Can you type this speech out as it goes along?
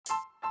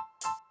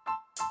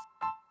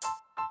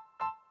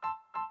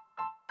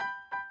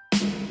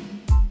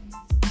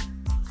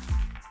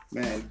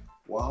Man,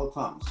 wild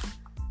times.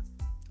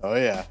 Oh,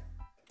 yeah.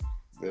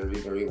 Very,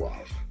 very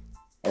wild.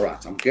 All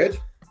right, I'm good.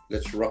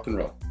 Let's rock and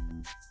roll.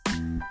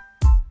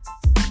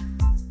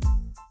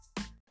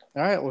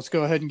 All right, let's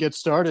go ahead and get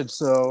started.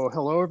 So,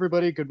 hello,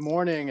 everybody. Good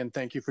morning, and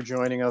thank you for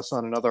joining us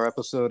on another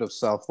episode of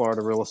South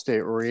Florida Real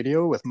Estate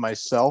Radio with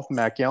myself,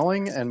 Mac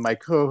Yelling, and my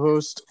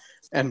co-host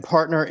and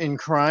partner in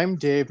crime,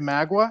 Dave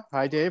Magua.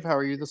 Hi, Dave. How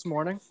are you this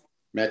morning?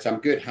 Matt, I'm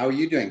good. How are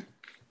you doing?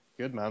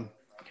 Good, man.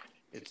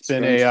 It's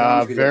Strange been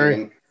times a we live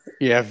in.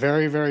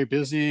 very, very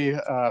busy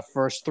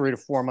first 3 to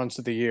 4 months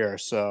of the year.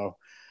 So,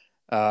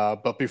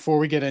 but before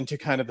we get into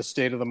kind of the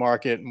state of the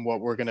market and what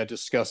we're going to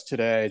discuss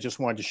today, I just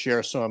wanted to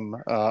share some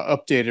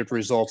updated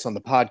results on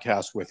the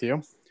podcast with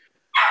you.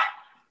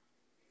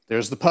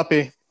 There's the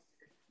puppy.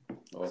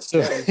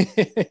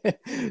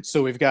 Okay.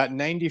 So we've got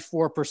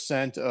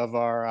 94% of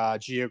our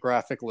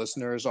geographic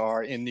listeners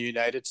are in the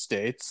United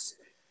States.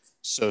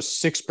 So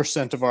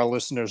 6% of our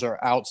listeners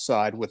are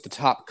outside, with the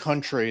top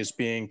countries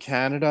being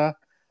Canada,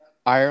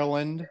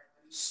 Ireland,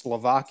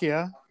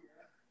 Slovakia,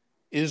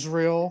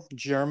 Israel,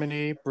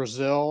 Germany,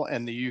 Brazil,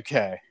 and the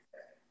UK.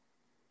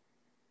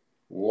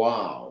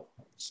 Wow.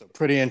 So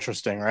pretty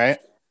interesting, right?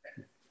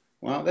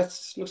 Well, that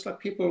looks like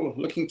people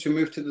looking to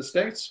move to the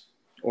States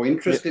or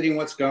interested in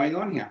what's going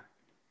on here.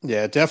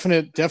 Yeah,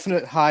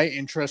 definite high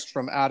interest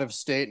from out of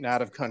state and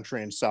out of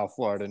country in South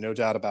Florida, no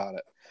doubt about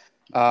it.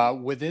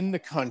 Within the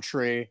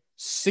country,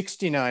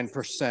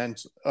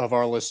 69% of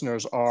our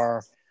listeners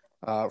are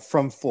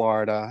from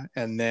Florida,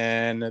 and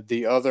then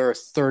the other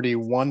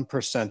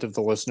 31% of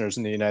the listeners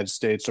in the United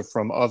States are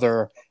from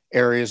other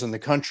areas in the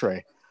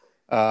country.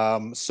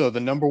 So the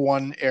number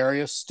one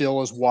area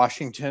still is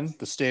Washington,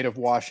 the state of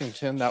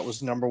Washington. That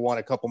was number one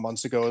a couple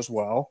months ago as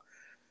well.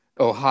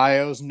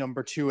 Ohio's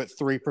number two at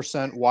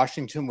 3%.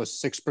 Washington was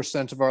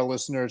 6% of our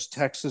listeners.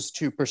 Texas,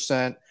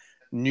 2%.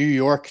 New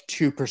York,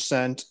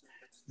 2%.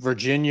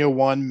 Virginia,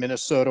 1%.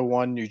 Minnesota,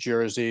 1%. New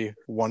Jersey,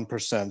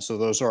 1%. So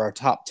those are our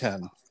top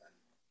 10.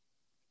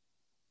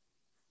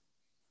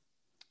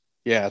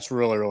 Yeah, it's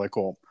really, really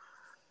cool.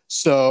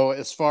 So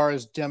as far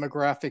as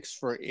demographics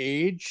for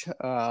age,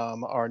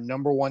 our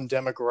number one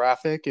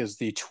demographic is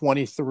the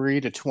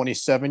 23 to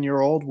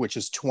 27-year-old, which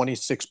is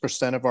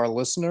 26% of our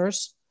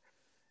listeners.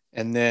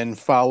 And then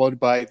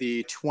followed by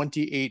the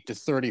 28 to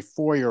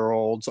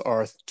 34-year-olds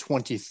are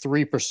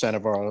 23%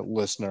 of our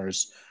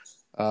listeners.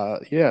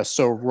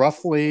 So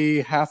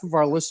roughly half of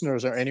our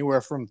listeners are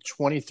anywhere from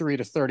 23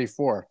 to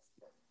 34.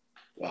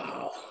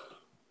 Wow.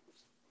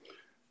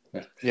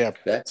 Yeah,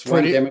 That's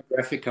one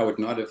demographic I would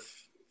not have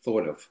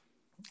thought of.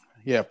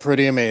 Yeah,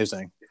 pretty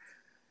amazing.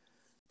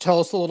 Tell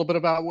us a little bit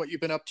about what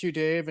you've been up to,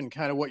 Dave, and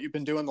kind of what you've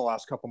been doing the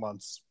last couple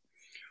months.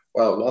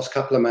 Well, last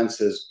couple of months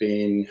has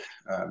been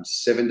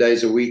 7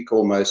 days a week,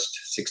 almost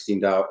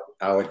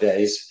 16-hour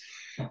days,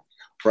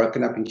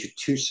 broken up into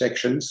two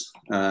sections.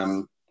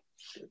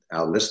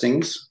 Our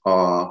listings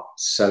are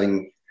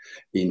selling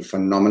in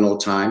phenomenal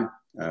time.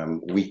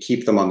 We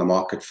keep them on the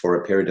market for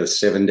a period of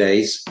 7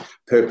 days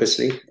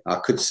purposely. I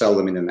could sell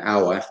them in an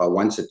hour if I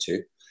wanted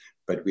to,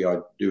 but we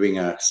are doing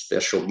a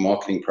special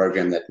marketing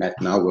program that Matt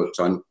and I worked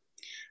on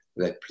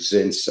that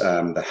presents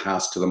the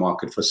house to the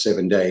market for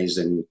 7 days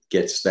and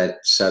gets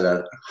that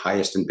seller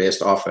highest and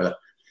best offer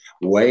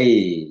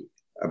way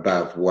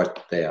above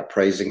what they are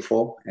praising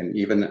for, and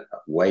even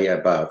way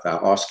above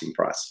our asking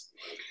price.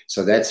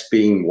 So that's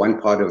being one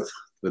part of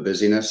the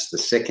busyness. The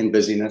second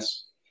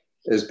busyness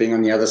is being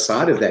on the other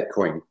side of that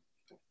coin,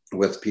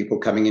 with people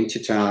coming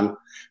into town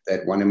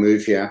that want to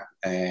move here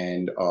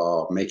and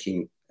are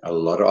making a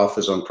lot of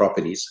offers on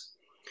properties.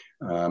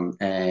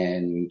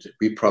 And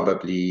we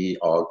probably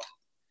are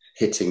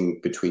hitting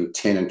between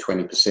 10 and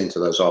 20%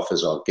 of those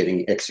offers are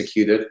getting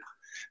executed,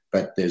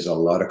 but there's a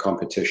lot of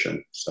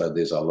competition. So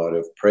there's a lot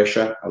of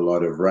pressure, a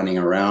lot of running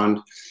around,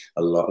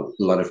 a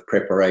lot of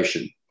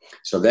preparation.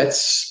 So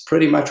that's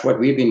pretty much what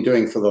we've been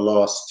doing for the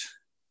last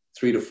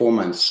 3 to 4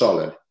 months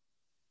solid.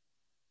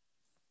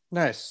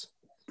 Nice.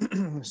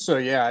 So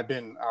yeah, I've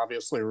been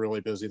obviously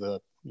really busy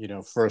the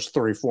first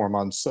 3-4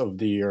 months of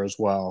the year as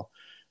well.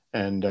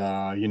 And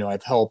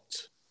I've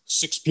helped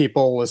 6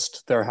 people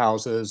list their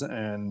houses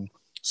and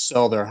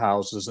sell their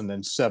houses, and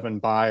then 7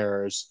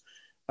 buyers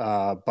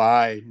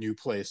buy new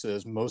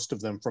places, most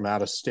of them from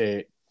out of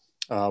state,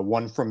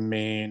 1 from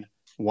Maine,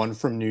 1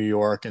 from New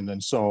York, and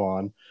then so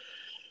on.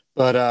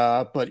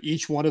 But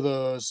each one of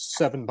those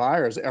 7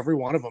 buyers, every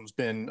one of them's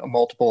been a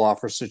multiple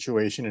offer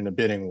situation in a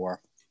bidding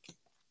war.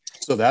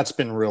 So that's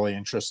been really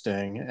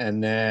interesting.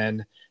 And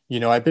then,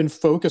 I've been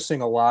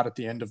focusing a lot at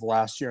the end of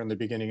last year and the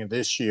beginning of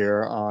this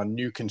year on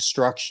new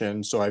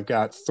construction. So I've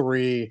got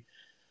 3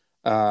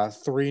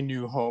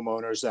 new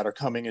homeowners that are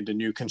coming into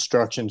new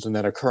constructions and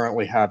that are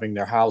currently having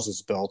their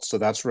houses built. So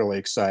that's really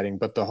exciting.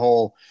 But the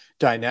whole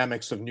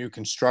dynamics of new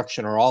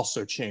construction are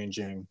also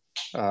changing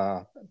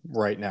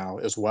right now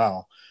as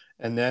well.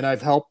 And then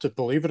I've helped,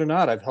 believe it or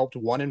not, I've helped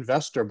 1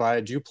 investor buy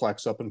a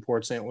duplex up in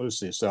Port St.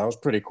 Lucie. So that was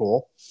pretty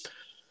cool.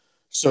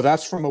 So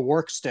that's from a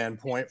work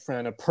standpoint.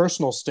 From a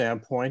personal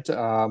standpoint,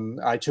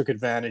 I took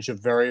advantage of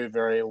very,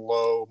 very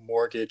low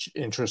mortgage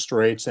interest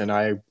rates, and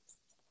I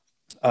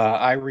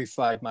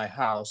refied my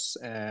house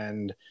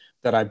and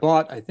that I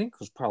bought, I think it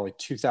was probably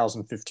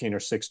 2015 or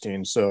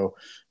 16. So,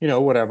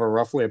 whatever,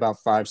 roughly about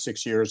 5,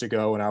 6 years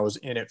ago, and I was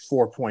in at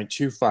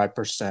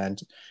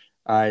 4.25%.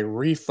 I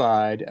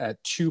refied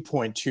at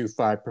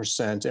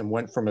 2.25% and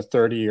went from a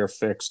 30-year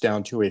fix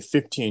down to a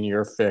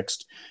 15-year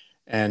fixed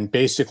and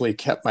basically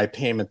kept my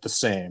payment the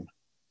same,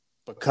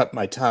 but cut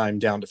my time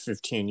down to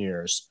 15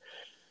 years.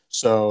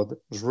 So I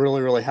was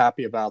really, really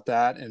happy about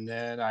that. And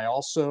then I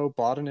also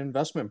bought an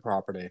investment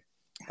property.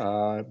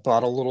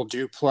 Bought a little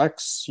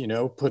duplex,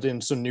 put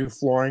in some new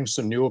flooring,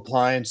 some new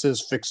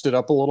appliances, fixed it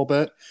up a little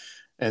bit,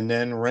 and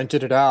then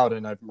rented it out.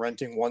 And I'm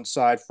renting one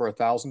side for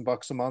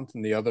 $1,000 a month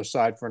and the other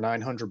side for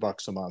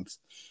 $900 a month.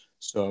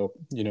 So,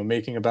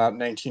 making about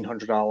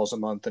 $1,900 a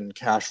month in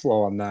cash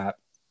flow on that.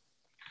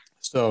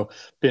 So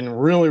been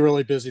really,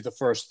 really busy the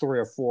first 3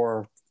 or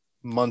 4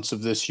 months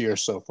of this year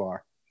so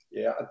far.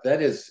 Yeah,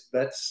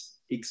 that's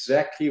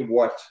exactly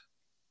what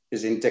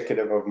is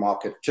indicative of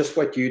market. Just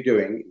what you're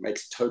doing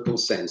makes total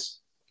sense.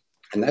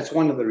 And that's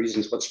one of the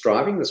reasons what's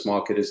driving this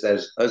market is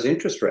those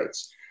interest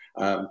rates.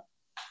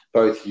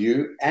 Both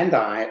you and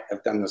I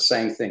have done the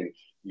same thing.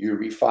 You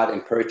refied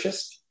and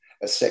purchased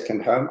a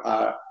second home.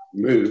 I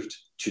moved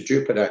to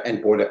Jupiter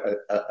and bought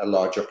a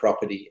larger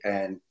property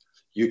and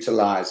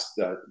utilized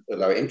the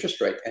low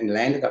interest rate and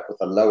landed up with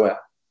a lower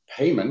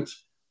payment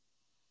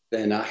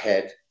than I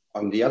had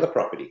on the other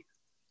property,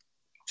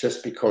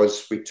 just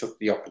because we took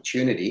the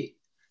opportunity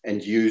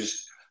and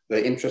used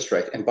the interest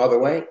rate. And by the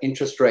way,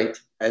 interest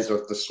rate as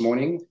of this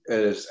morning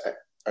is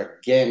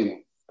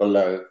again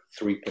below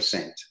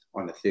 3%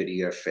 on a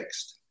 30-year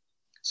fixed.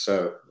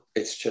 So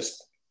it's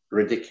just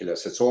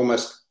ridiculous. It's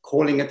almost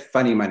calling it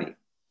funny money.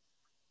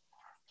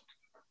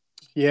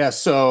 Yeah,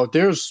 so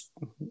there's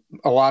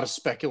a lot of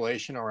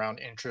speculation around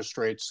interest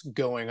rates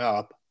going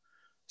up,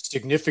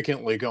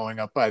 significantly going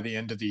up by the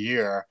end of the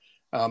year.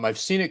 I've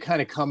seen it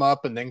kind of come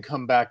up and then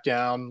come back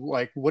down.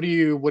 Like, what do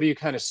you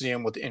kind of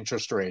seeing with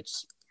interest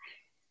rates?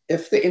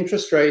 If the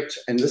interest rate,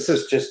 and this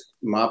is just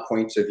my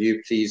point of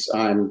view, please,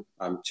 I'm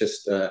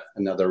just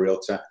another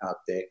realtor out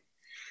there.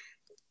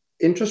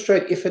 Interest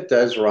rate, if it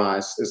does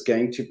rise, is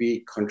going to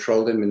be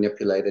controlled and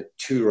manipulated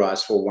to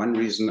rise for one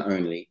reason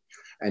only,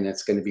 and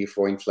it's going to be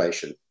for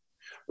inflation.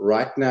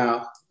 Right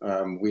now,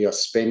 we are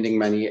spending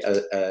money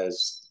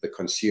as the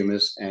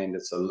consumers, and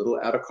it's a little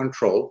out of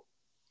control.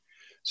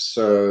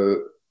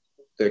 So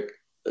the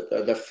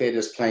Fed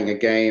is playing a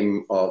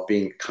game of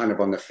being kind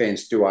of on the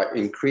fence. Do I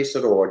increase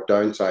it or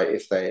don't I?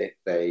 If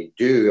they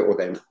do, or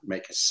they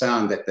make a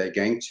sound that they're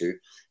going to,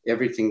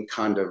 everything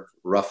kind of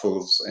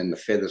ruffles and the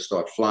feathers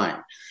start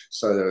flying.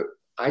 So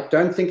I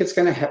don't think it's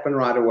going to happen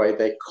right away.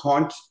 They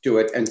can't do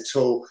it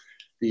until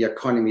the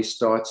economy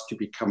starts to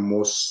become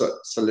more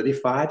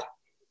solidified,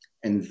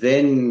 and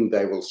then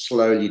they will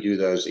slowly do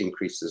those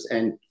increases.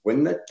 And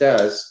when that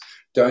does,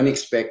 don't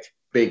expect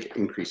big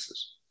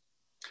increases.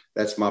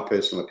 That's my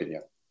personal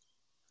opinion.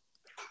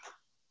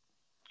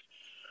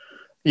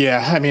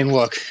 Yeah, I mean,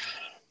 look,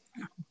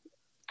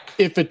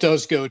 if it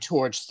does go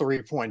towards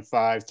 3.5,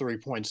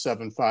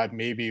 3.75,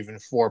 maybe even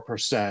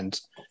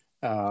 4%,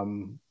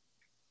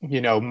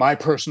 my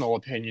personal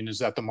opinion is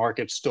that the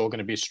market's still going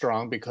to be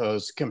strong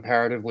because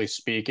comparatively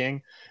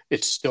speaking,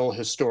 it's still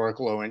historic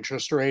low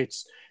interest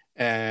rates.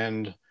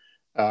 And,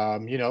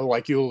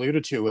 like you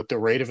alluded to with the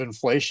rate of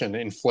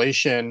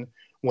inflation,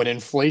 when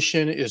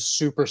inflation is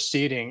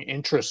superseding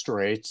interest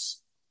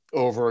rates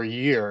over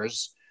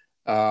years,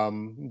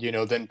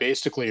 then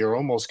basically you're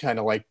almost kind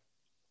of like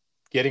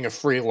getting a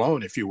free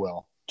loan, if you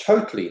will.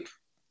 Totally.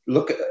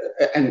 Look,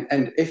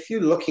 and if you're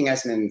looking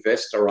as an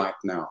investor right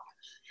now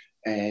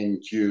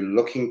and you're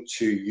looking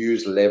to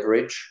use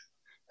leverage,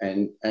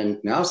 and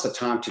now's the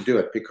time to do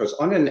it, because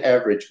on an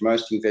average,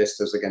 most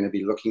investors are going to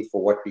be looking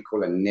for what we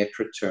call a net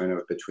return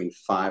of between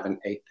 5 and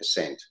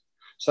 8%.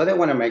 So they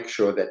want to make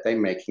sure that they're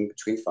making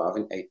between 5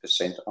 and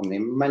 8% on their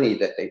money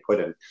that they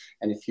put in.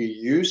 And if you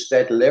use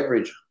that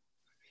leverage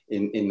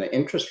in the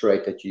interest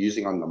rate that you're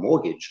using on the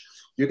mortgage,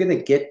 you're going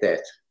to get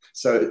that.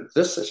 So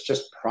this is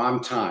just prime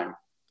time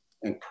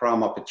and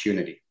prime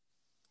opportunity.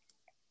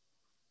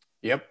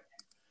 Yep.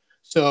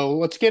 So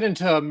let's get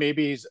into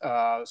maybe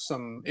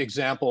some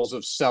examples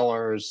of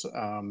sellers.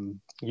 Kind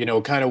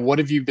of what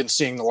have you been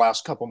seeing the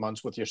last couple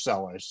months with your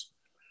sellers?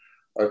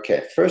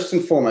 Okay, first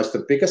and foremost,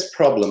 the biggest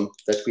problem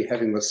that we're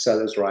having with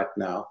sellers right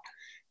now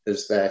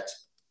is that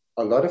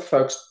a lot of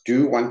folks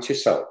do want to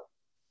sell,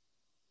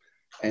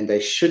 and they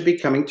should be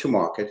coming to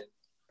market,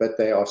 but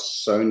they are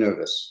so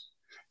nervous,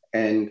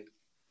 and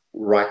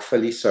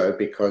rightfully so,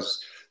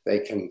 because they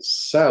can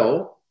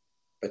sell,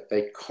 but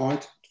they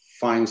can't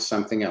find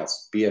something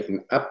else, be it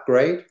an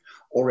upgrade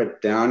or a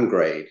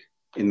downgrade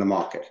in the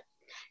market,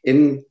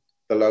 in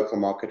the local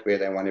market where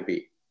they want to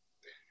be.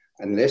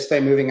 Unless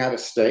they're moving out of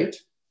state,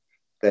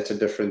 that's a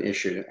different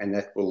issue, and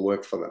that will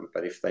work for them.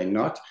 But if they're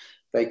not,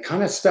 they're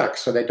kind of stuck,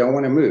 so they don't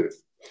want to move.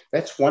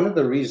 That's one of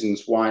the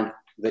reasons why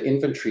the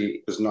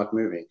inventory is not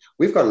moving.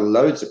 We've got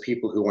loads of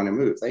people who want to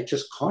move. They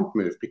just can't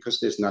move because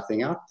there's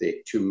nothing out there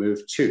to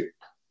move to.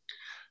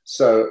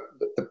 So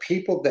the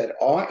people that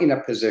are in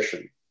a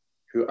position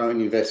who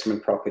own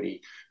investment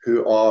property,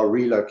 who are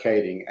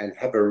relocating and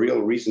have a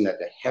real reason that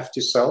they have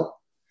to sell,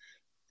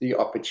 the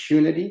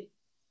opportunity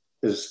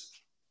is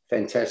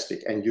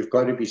fantastic. And you've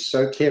got to be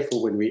so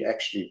careful when we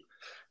actually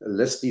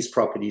list these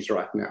properties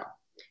right now.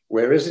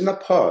 Whereas in the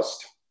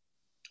past,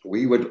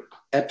 we would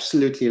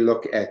absolutely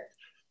look at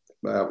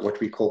what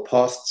we call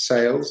past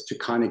sales to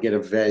kind of get a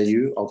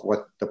value of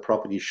what the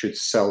property should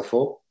sell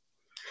for.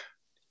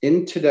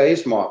 In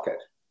today's market,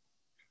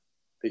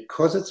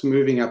 because it's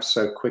moving up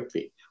so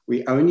quickly,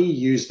 we only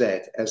use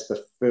that as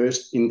the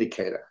first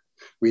indicator.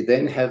 We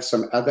then have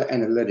some other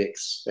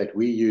analytics that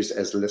we use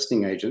as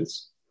listing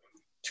agents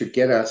to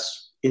get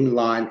us in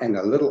line and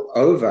a little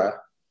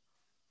over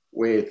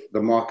where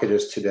the market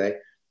is today,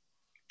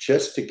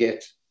 just to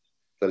get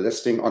the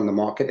listing on the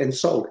market and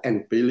sold.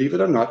 And believe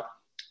it or not,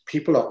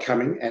 people are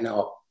coming and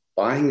are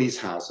buying these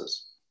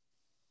houses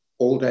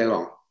all day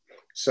long.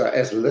 So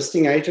as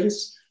listing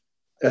agents,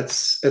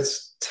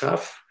 it's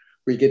tough.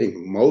 We're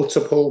getting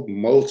multiple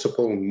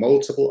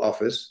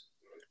offers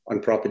on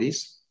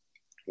properties,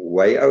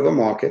 way over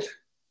market.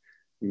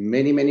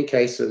 Many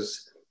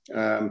cases,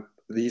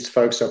 these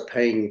folks are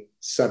paying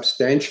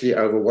substantially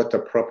over what the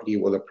property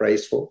will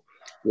appraise for,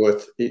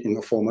 in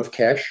the form of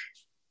cash.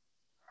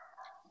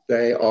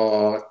 They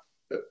are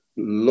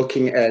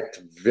looking at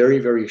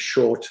very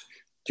short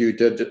due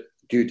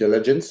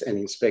diligence and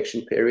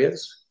inspection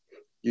periods.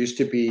 Used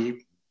to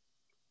be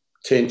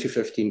 10 to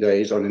 15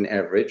 days on an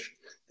average.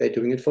 They're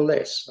doing it for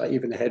less. I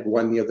even had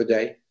one the other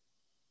day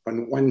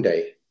on 1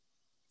 day.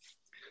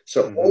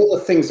 So all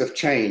the things have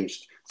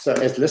changed. So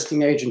as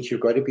listing agents, you've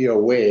got to be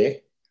aware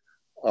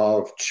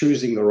of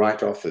choosing the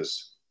right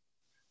offers.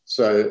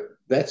 So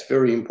that's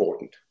very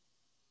important.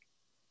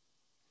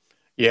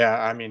 Yeah,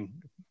 I mean,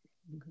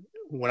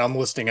 when I'm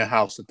listing a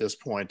house at this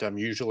point, I'm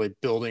usually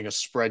building a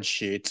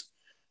spreadsheet.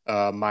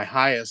 My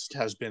highest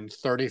has been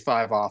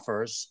 35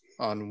 offers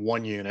on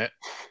one unit.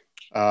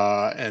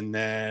 And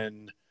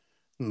then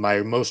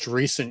my most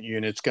recent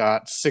unit's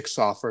got 6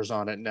 offers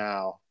on it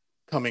now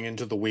coming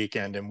into the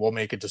weekend, and we'll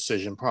make a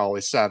decision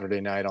probably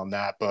Saturday night on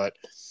that. But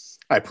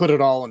I put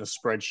it all in a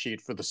spreadsheet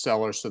for the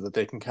seller so that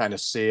they can kind of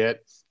see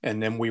it.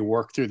 And then we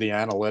work through the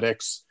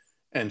analytics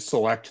and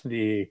select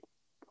the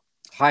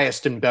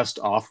highest and best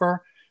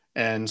offer.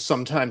 And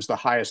sometimes the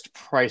highest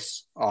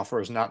price offer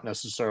is not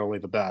necessarily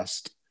the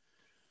best.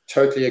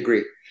 Totally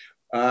agree.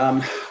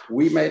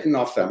 We made an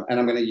offer, and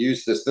I'm going to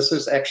use this. This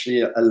is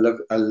actually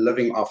a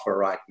living offer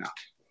right now.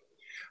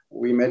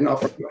 We made an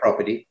offer for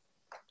property,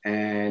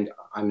 and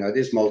I know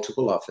there's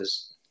multiple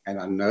offers, and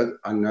I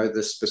know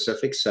the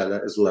specific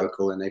seller is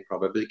local, and they're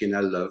probably going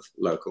to live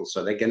local,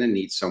 so they're going to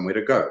need somewhere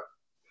to go.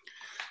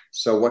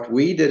 So what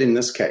we did in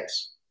this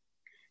case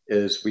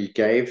is we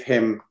gave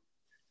him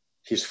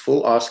his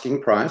full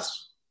asking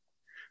price,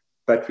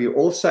 but we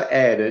also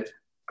added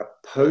a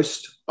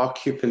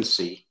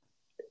post-occupancy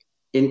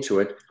into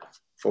it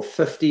for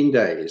 15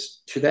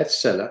 days to that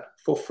seller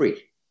for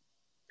free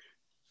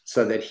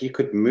so that he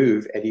could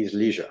move at his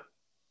leisure.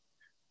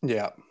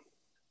 Yeah.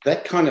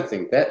 That kind of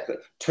thing,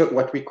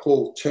 what we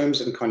call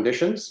terms and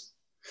conditions,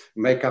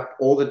 make up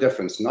all the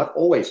difference. Not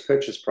always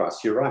purchase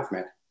price. You're right,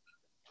 Matt.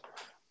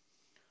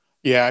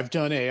 Yeah, I've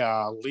done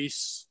a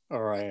lease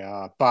or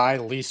a buy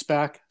lease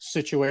back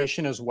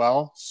situation as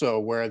well.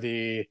 So where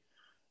the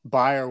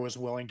buyer was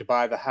willing to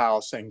buy the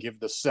house and give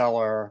the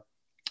seller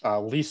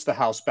lease the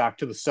house back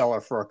to the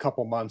seller for a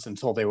couple months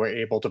until they were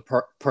able to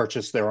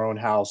purchase their own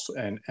house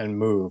and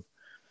move.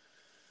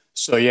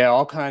 So yeah,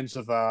 all kinds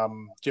of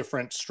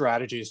different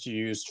strategies to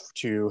use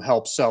to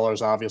help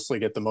sellers obviously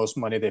get the most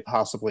money they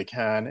possibly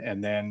can,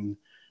 and then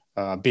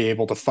be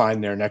able to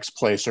find their next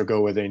place or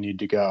go where they need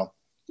to go.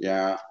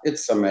 Yeah,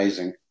 it's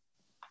amazing.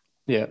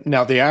 Yeah.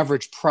 Now, the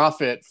average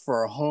profit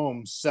for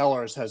home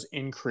sellers has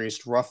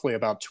increased roughly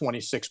about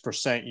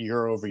 26%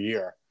 year over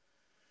year.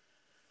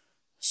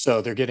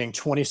 So they're getting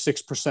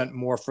 26%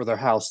 more for their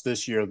house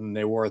this year than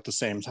they were at the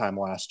same time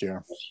last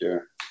year.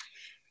 Sure.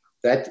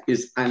 That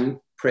is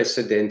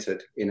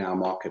unprecedented in our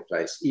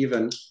marketplace,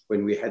 even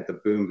when we had the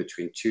boom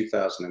between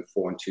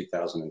 2004 and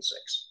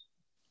 2006.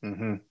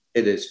 Mm-hmm.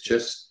 It is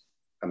just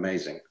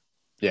amazing.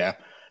 Yeah.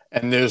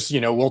 And there's,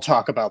 we'll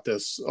talk about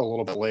this a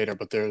little bit later,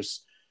 but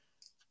there's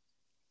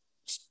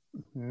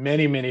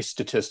many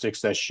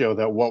statistics that show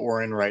that what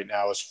we're in right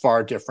now is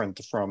far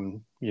different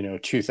from,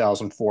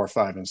 2004,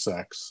 5, and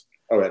 6.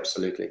 Oh,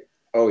 absolutely.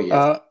 Oh,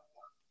 yeah.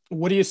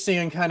 What are you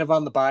seeing kind of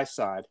on the buy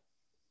side?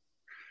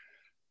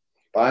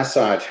 Buy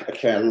side,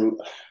 okay.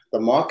 The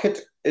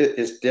market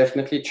is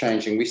definitely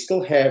changing. We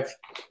still have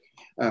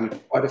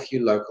quite a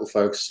few local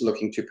folks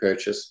looking to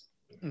purchase.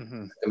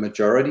 Mm-hmm. The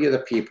majority of the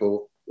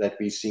people that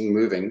we're seeing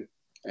moving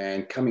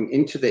and coming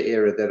into the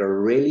area that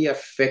are really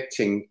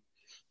affecting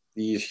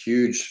these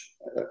huge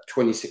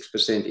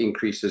 26%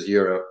 increases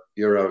year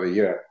over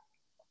year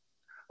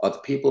are the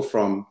people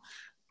from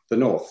the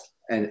north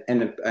and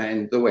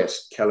the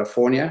west.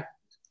 California,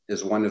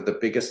 is one of the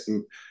biggest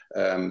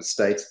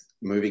states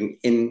moving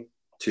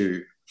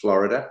into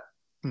Florida.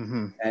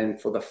 Mm-hmm.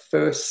 And for the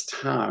first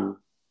time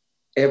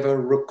ever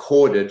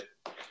recorded,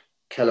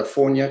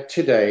 California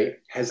today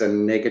has a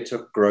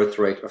negative growth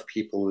rate of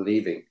people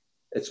leaving.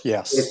 It's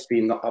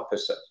been the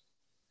opposite.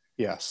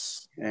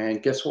 Yes.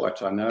 And guess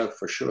what? I know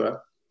for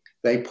sure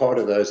they part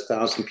of those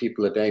 1,000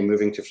 people a day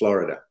moving to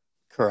Florida.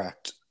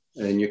 Correct.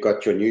 And you've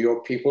got your New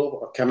York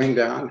people are coming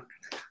down.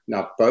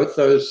 Now, both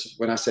those,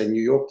 when I say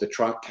New York, the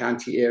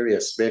Tri-County area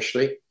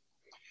especially,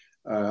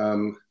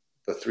 the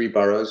three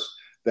boroughs,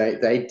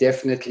 they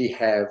definitely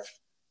have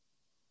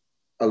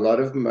a lot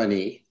of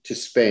money to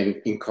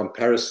spend in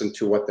comparison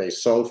to what they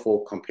sold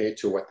for compared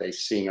to what they're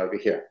seeing over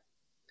here.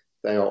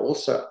 They are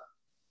also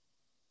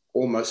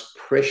almost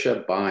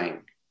pressure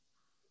buying.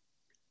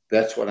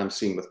 That's what I'm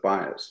seeing with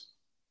buyers.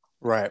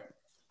 Right.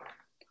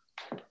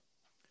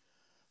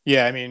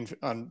 Yeah, I mean,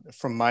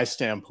 from my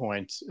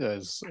standpoint,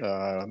 is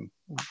I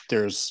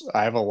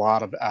have a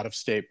lot of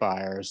out-of-state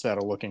buyers that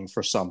are looking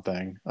for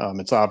something.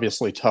 It's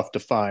obviously tough to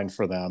find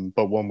for them,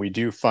 but when we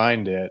do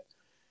find it,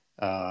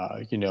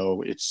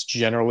 it's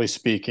generally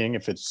speaking,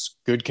 if it's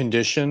good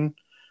condition,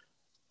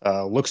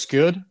 looks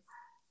good,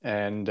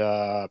 and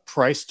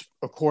priced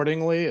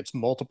accordingly, it's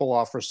multiple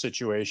offer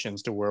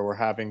situations to where we're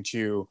having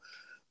to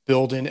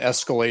build in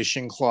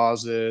escalation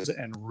clauses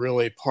and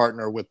really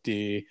partner with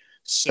the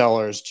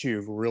sellers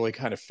to really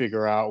kind of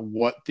figure out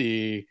what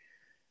the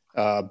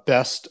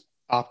best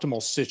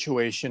optimal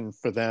situation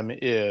for them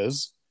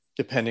is,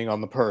 depending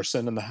on the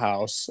person and the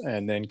house,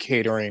 and then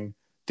catering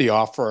the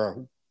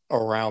offer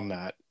around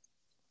that.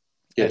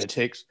 Yes. And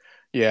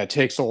it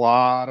takes a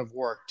lot of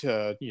work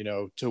to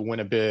win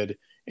a bid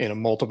in a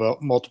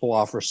multiple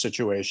offer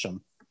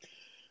situation.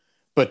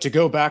 But to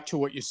go back to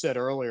what you said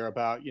earlier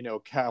about,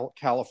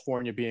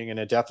 California being in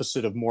a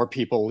deficit of more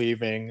people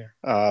leaving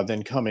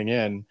than coming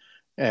in,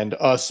 and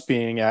us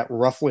being at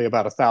roughly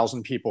about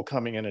 1,000 people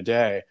coming in a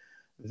day,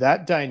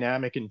 that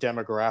dynamic and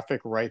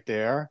demographic right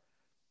there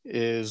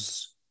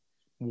is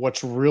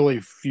what's really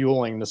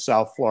fueling the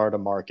South Florida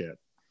market.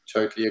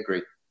 Totally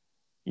agree.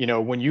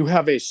 When you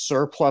have a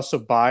surplus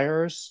of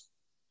buyers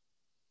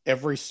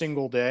every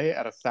single day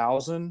at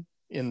 1,000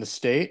 in the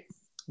state,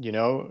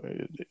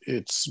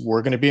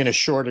 we're going to be in a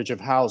shortage of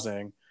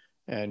housing,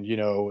 and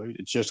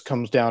it just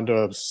comes down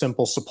to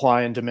simple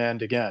supply and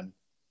demand again.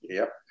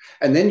 Yep.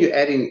 And then you're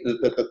adding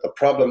the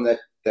problem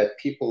that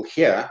people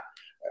here,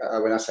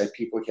 when I say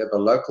people here, the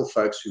local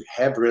folks who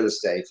have real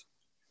estate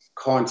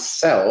can't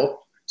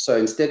sell. So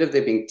instead of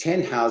there being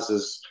 10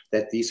 houses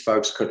that these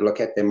folks could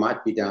look at, there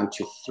might be down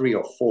to 3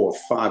 or 4 or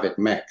 5 at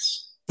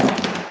max.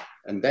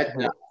 And that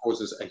now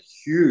causes a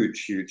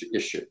huge, huge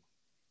issue.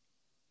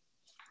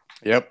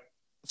 Yep.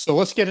 So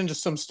let's get into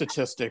some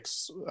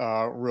statistics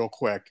real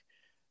quick.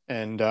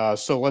 And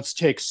so let's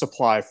take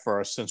supply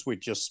first, since we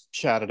just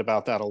chatted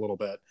about that a little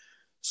bit.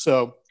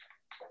 So,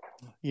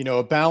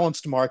 a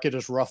balanced market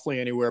is roughly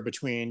anywhere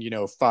between,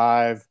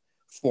 5,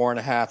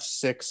 4.5,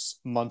 6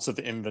 months of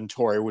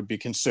inventory would be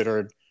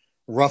considered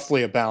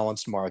roughly a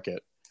balanced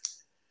market.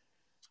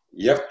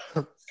 Yep,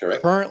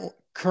 correct.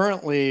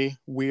 Currently,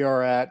 we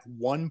are at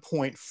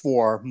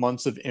 1.4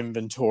 months of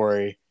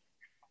inventory,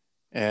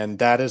 and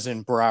that is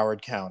in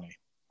Broward County.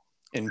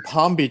 In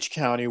Palm Beach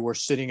County, we're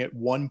sitting at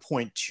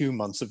 1.2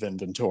 months of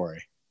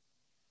inventory.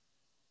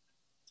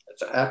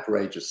 It's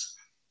outrageous.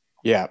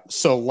 Yeah.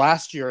 So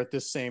last year at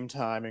this same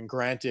time, and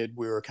granted,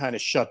 we were kind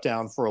of shut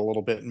down for a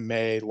little bit in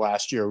May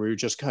last year. We were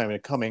just kind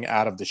of coming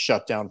out of the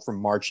shutdown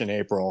from March and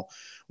April.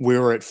 We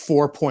were at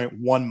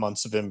 4.1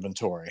 months of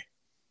inventory.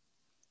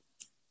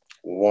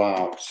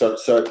 Wow. So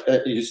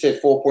you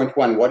said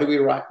 4.1. What are we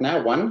right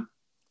now?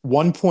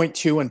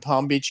 1.2 in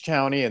Palm Beach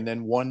County, and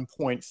then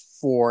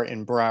 1.4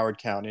 in Broward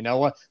County.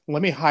 Now,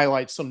 let me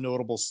highlight some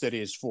notable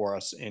cities for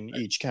us in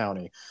each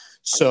county.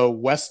 So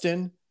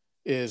Weston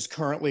is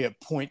currently at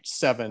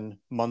 0.7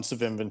 months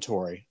of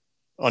inventory,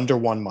 under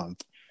 1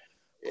 month.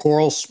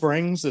 Coral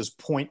Springs is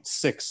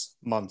 0.6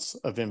 months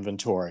of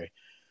inventory.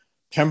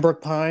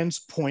 Pembroke Pines,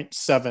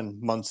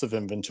 0.7 months of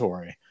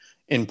inventory.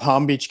 In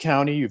Palm Beach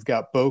County, you've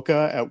got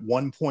Boca at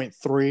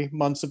 1.3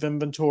 months of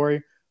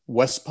inventory.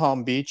 West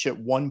Palm Beach at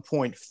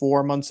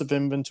 1.4 months of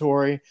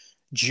inventory.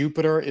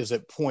 Jupiter is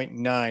at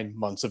 0.9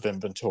 months of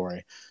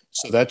inventory.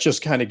 So that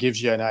just kind of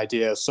gives you an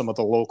idea of some of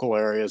the local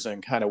areas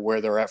and kind of where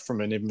they're at from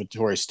an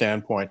inventory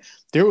standpoint.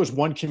 There was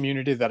one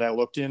community that I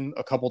looked in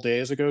a couple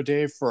days ago,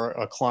 Dave, for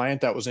a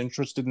client that was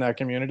interested in that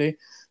community.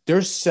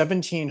 There's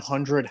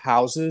 1,700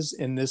 houses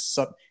in this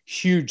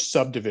huge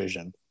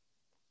subdivision.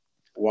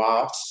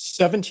 Wow.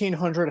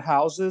 1,700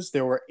 houses.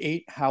 There were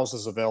 8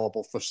 houses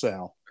available for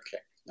sale.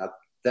 Okay. Now,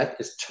 that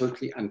is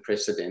totally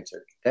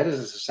unprecedented.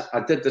 I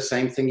did the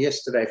same thing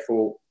yesterday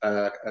for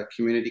a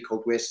community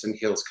called Western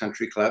Hills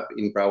Country Club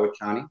in Broward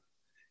County.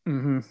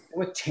 Mm-hmm. There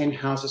were 10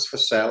 houses for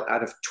sale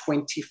out of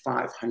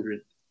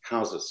 2,500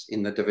 houses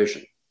in the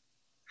division.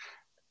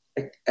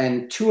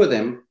 And 2 of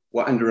them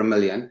were under $1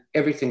 million.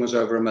 Everything was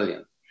over $1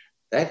 million.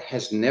 That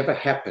has never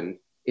happened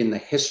in the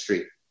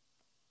history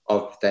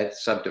of that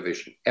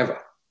subdivision,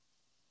 ever.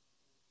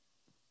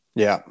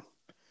 Yeah.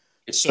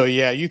 So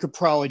yeah, you could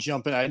probably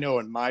jump in. I know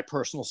in my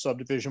personal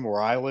subdivision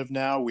where I live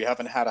now, we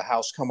haven't had a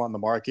house come on the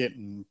market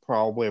in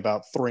probably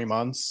about 3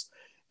 months.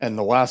 And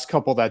the last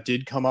couple that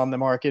did come on the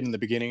market in the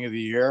beginning of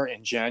the year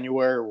in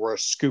January were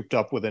scooped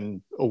up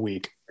within a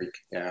week.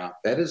 Yeah,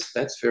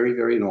 that's very,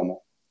 very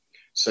normal.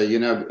 So, you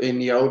know, in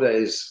the old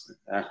days,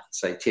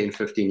 say 10,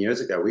 15 years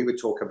ago, we would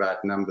talk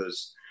about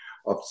numbers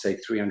of, say,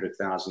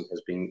 300,000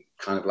 as being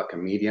kind of like a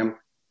medium,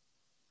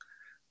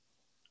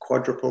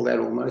 quadruple that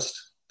almost.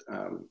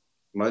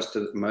 Most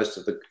of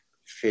the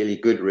fairly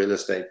good real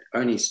estate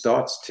only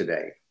starts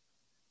today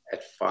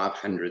at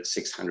 500,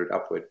 600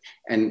 upward.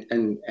 And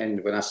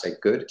when I say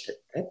good,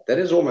 that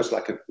is almost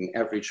like an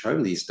average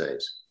home these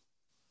days.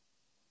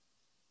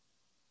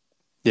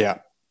 Yeah.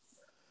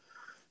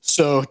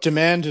 So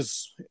demand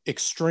is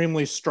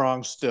extremely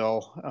strong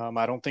still.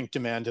 I don't think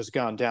demand has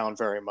gone down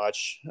very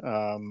much.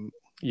 And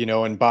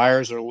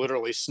buyers are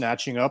literally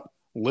snatching up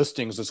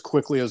listings as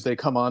quickly as they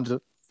come onto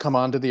the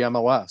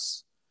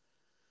MLS.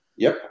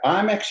 Yep,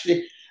 I'm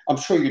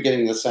sure you're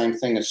getting the same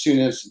thing. As soon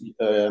as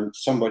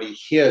somebody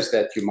hears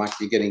that you might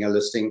be getting a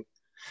listing,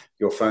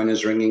 your phone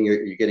is ringing,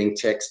 you're getting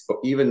text, but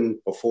even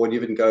before it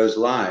even goes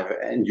live,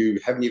 and you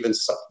haven't even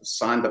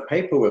signed the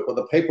paperwork, or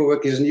the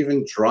paperwork isn't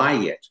even dry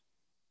yet.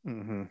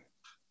 Mm-hmm.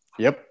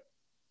 Yep.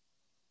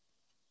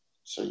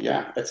 So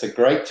yeah, it's a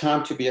great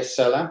time to be a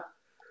seller,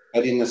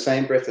 but in the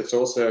same breath, it's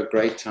also a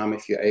great time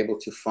if you're able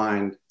to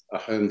find a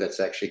home that's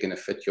actually going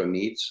to fit your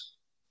needs.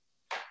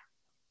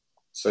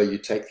 So you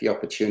take the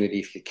opportunity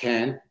if you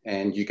can,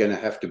 and you're going to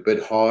have to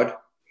bid hard.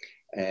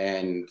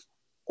 And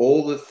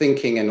all the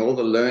thinking and all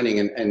the learning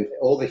and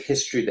all the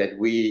history that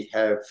we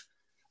have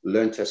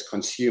learned as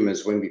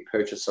consumers when we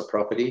purchase a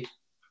property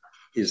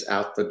is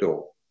out the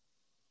door.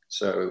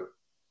 So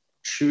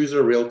choose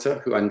a realtor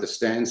who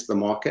understands the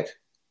market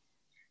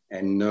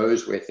and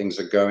knows where things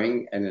are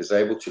going and is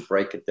able to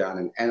break it down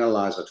and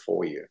analyze it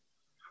for you,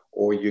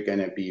 or you're going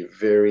to be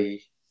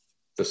very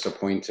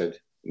disappointed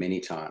many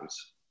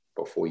times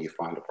before you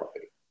find a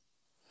property.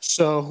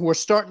 So we're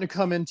starting to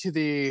come into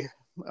the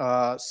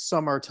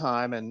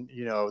summertime, and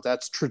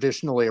that's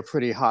traditionally a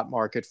pretty hot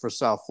market for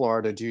South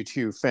Florida due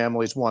to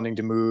families wanting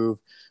to move,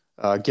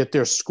 get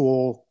their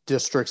school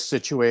districts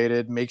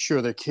situated, make sure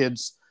their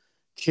kids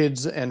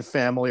and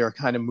family are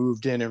kind of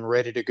moved in and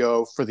ready to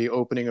go for the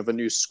opening of a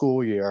new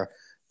school year.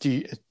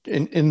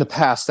 In the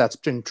past, that's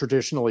been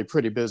traditionally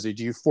pretty busy.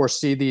 Do you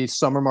foresee the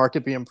summer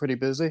market being pretty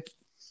busy?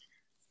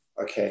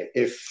 Okay,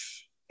 if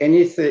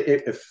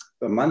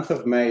the month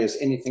of May is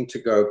anything to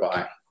go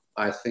by,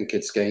 I think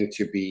it's going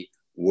to be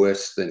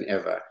worse than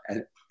ever,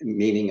 and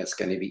meaning it's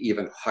going to be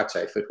even hotter.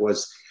 If it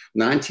was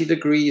 90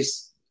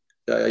 degrees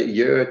a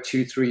year,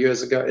 2-3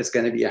 years ago, it's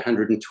going to be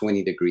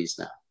 120 degrees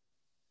now.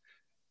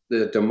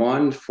 The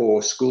demand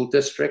for school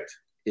district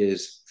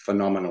is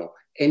phenomenal.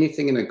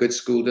 Anything in a good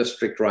school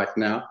district right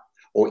now,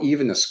 or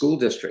even a school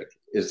district,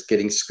 is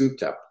getting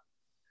scooped up.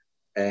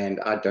 And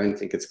I don't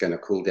think it's going to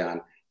cool down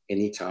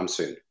anytime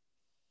soon.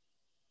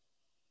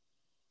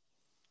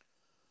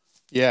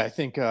 Yeah, I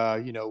think,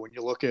 when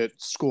you look at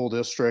school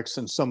districts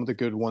and some of the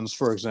good ones,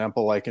 for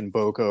example, like in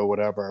Boca or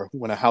whatever,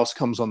 when a house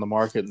comes on the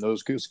market in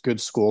those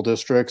good school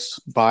districts,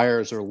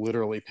 buyers are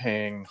literally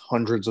paying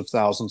hundreds of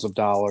thousands of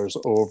dollars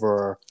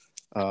over,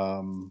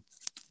 kind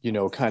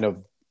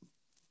of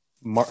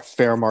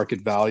fair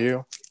market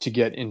value to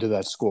get into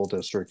that school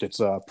district.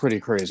 It's pretty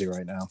crazy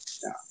right now.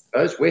 Yeah.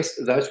 Those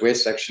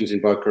west sections in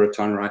Boca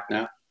Raton right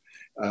now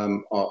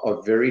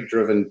are very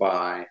driven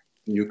by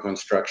new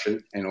construction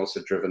and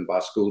also driven by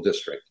school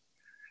district.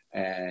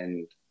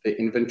 And the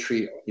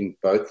inventory in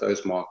both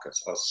those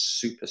markets are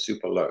super,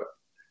 super low.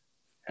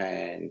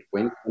 And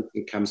when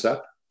something comes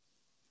up,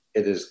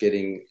 it is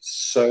getting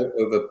so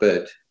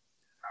overbid.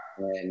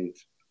 And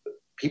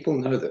people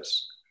know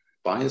this.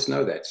 Buyers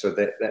know that. So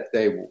that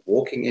they're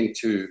walking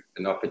into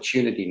an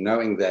opportunity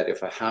knowing that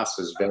if a house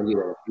is valued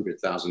at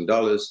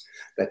 $100,000,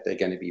 that they're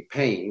going to be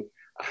paying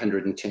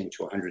 $110,000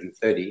 to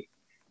 $130,000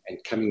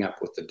 and coming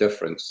up with the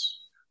difference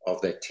of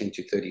that $10,000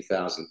 to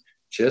 $30,000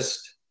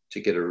 just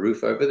to get a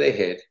roof over their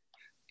head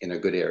in a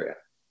good area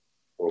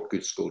or a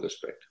good school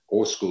district.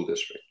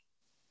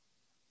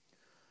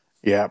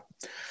 Yeah.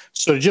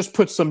 So to just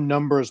put some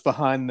numbers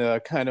behind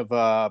the kind of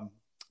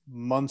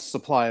month's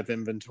supply of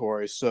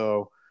inventory.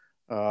 So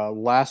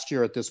last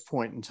year at this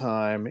point in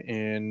time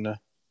in,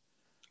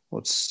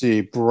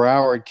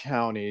 Broward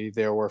County,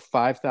 there were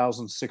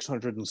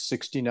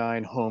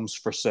 5,669 homes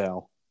for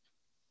sale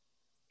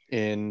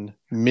in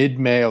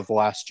mid-May of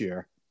last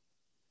year.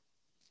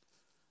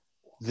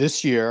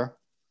 This year,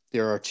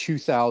 there are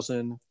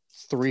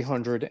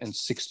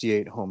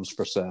 2,368 homes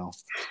for sale.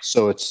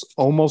 So it's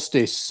almost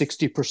a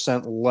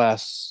 60%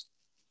 less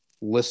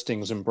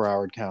listings in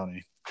Broward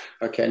County.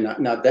 Okay,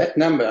 now that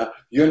number,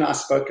 you and I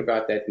spoke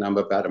about that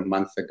number about a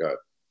month ago.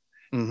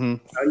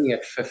 Mm-hmm. Only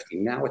at 50,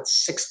 now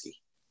it's 60.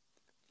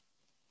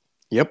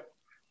 Yep.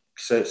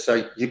 So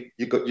you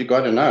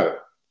got to know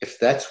if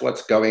that's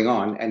what's going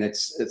on, and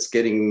it's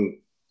getting.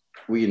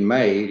 We in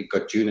May, you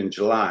got June and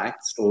July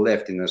still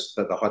left in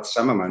the hot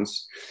summer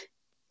months.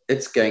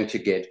 it's going to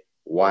get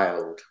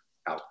wild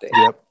out there.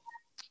 Yep.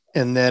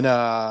 And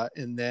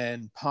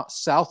then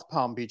South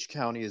Palm Beach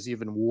County is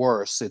even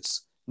worse.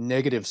 It's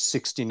negative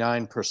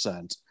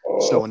 69%. Oh.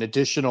 So an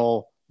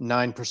additional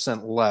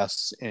 9%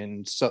 less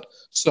in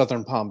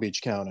Southern Palm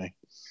Beach County.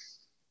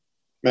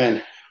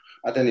 Man,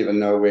 I don't even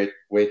know where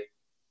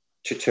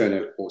to turn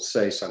it or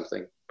say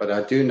something. But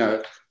I do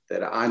know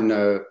that I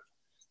know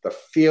the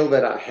feel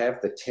that I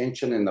have, the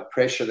tension and the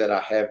pressure that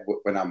I have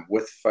when I'm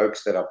with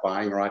folks that are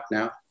buying right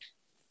now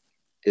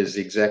is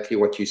exactly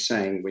what you're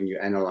saying when you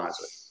analyze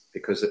it,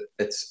 because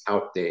it's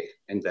out there,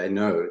 and they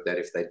know that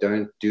if they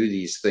don't do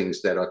these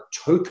things that are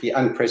totally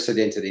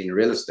unprecedented in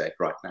real estate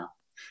right now,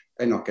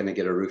 they're not going to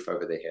get a roof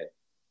over their head.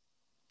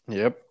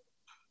 Yep.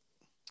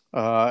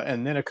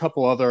 And then a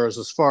couple others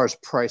as far as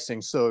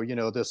pricing. So,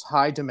 this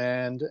high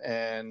demand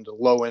and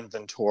low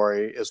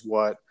inventory is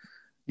what,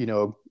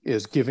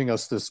 is giving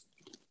us this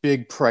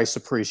big price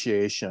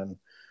appreciation.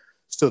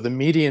 So the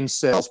median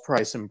sales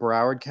price in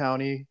Broward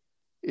County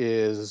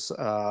is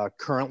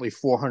currently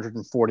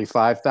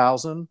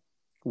 $445,000,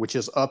 which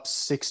is up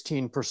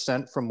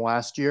 16% from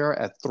last year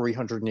at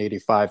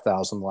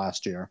 $385,000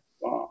 last year.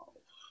 Wow.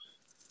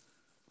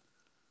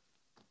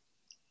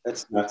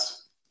 That's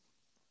nuts.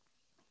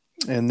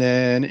 And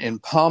then in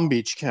Palm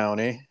Beach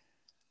County,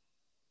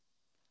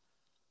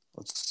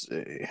 let's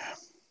see.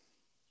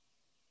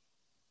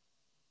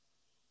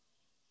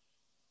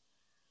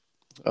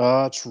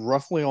 It's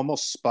roughly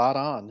almost spot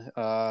on.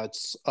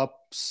 It's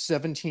up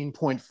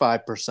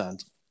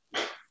 17.5%.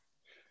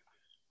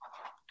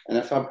 And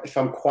if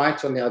I'm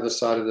quite on the other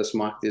side of this,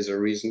 Mike, there's a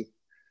reason,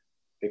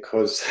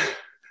 because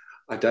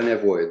I don't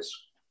have words.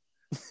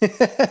 Yep.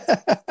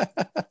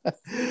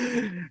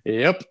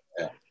 Yeah.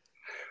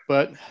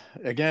 But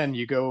again,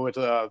 you go with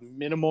a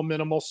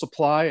minimal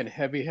supply and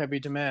heavy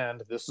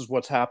demand. This is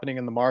what's happening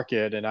in the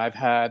market. And I've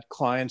had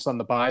clients on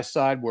the buy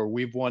side where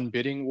we've won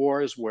bidding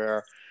wars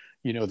where,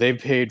 they've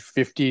paid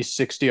 $50,000,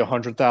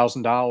 $60,000,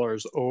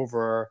 $100,000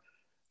 over,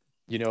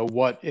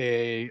 what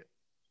an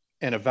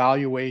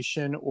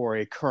evaluation or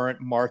a current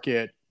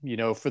market,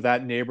 for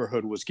that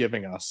neighborhood was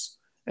giving us.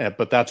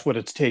 But that's what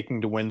it's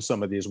taking to win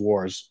some of these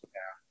wars.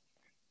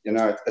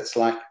 Yeah. It's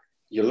like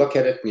you look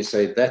at it and you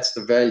say, that's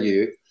the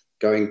value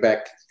going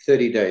back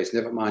 30 days,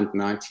 never mind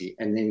 90.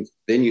 And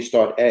then you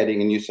start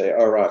adding and you say,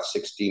 all right,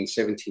 16,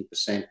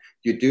 17%.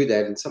 You do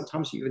that. And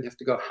sometimes you even have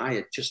to go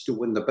higher just to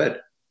win the bid.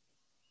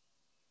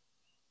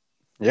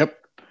 Yep.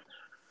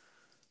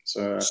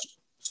 So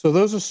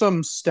those are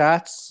some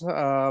stats,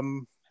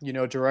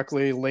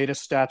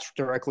 latest stats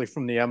directly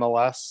from the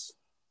MLS.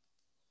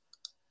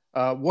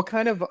 What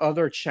kind of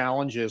other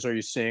challenges are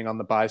you seeing on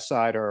the buy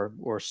side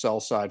or sell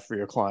side for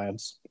your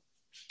clients?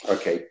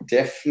 Okay,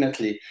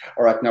 definitely.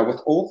 All right. Now,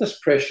 with all this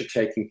pressure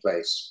taking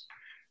place,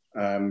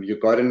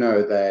 you've got to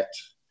know that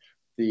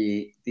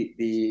the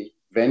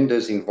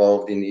vendors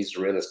involved in these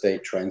real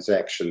estate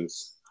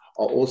transactions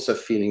are also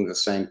feeling the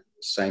same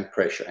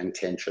pressure and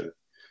tension.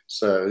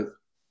 So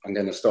I'm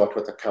going to start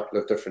with a couple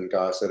of different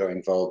guys that are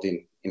involved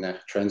in a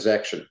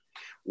transaction.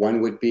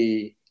 One would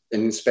be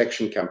an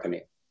inspection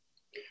company.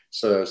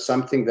 So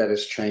something that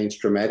has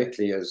changed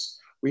dramatically is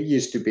we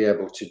used to be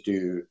able to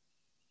do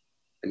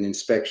an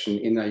inspection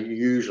in a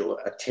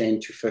 10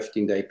 to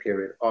 15 day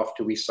period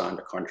after we signed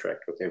a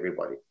contract with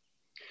everybody.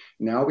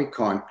 Now we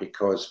can't,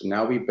 because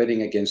now we're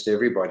bidding against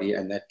everybody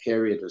and that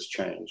period has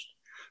changed.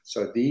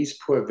 So these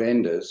poor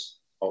vendors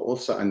are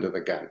also under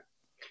the gun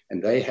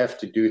and they have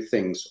to do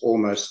things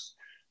almost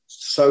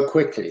so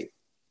quickly.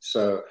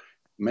 So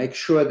make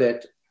sure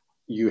that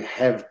you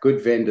have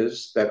good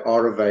vendors that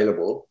are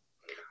available,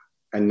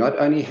 and not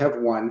only have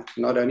one,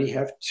 not only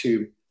have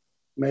two,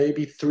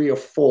 maybe 3 or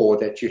 4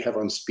 that you have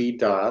on speed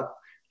dial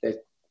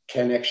that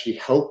can actually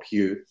help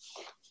you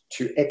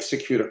to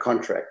execute a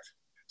contract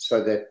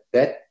so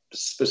that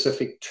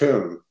specific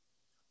term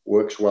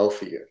works well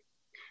for you.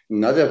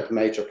 Another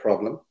major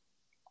problem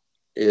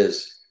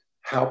is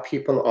how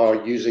people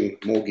are using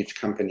mortgage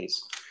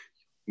companies.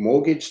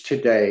 Mortgage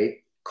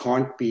today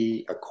can't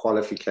be a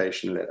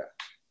qualification letter.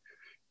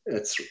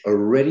 It's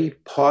already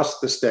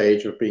past the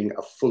stage of being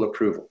a full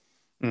approval.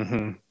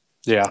 Mm-hmm.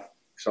 Yeah.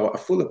 So a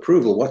full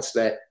approval, what's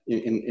that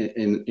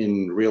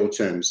in real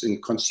terms,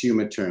 in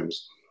consumer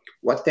terms?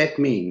 What that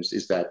means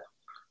is that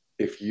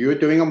if you're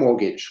doing a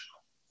mortgage,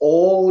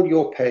 all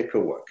your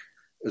paperwork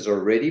has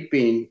already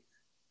been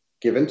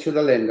given to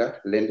the lender.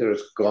 Lender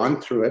has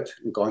gone through it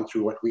and gone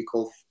through what we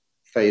call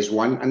phase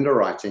 1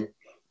 underwriting,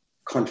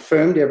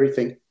 confirmed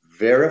everything,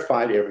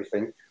 verified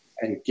everything,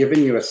 and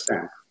given you a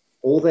stamp.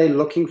 All they're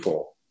looking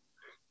for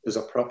is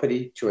a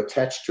property to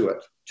attach to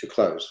it to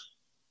close.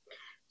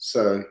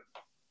 So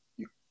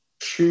you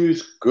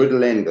choose good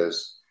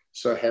lenders.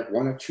 So have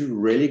 1 or 2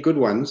 really good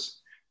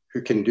ones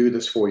who can do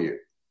this for you.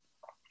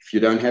 If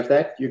you don't have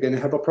that, you're going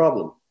to have a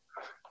problem.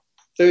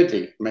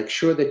 Thirdly, make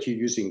sure that you're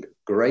using a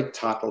great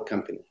title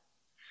company.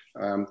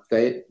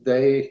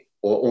 They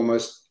are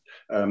almost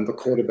the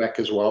quarterback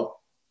as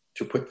well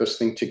to put this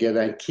thing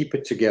together and keep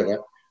it together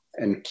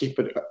and keep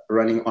it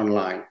running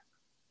online.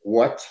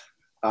 What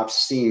I've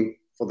seen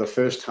for the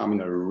first time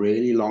in a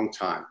really long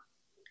time,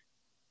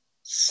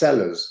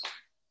 sellers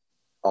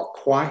are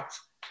quite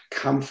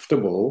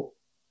comfortable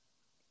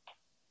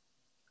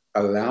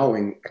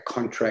allowing a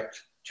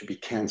contract to be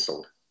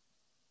cancelled.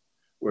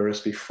 Whereas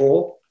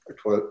before,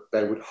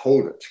 they would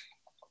hold it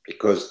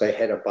because they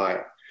had a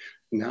buyer.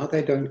 Now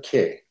they don't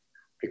care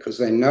because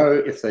they know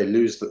if they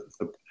lose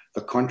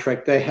the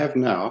contract they have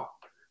now,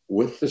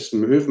 with this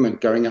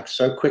movement going up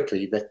so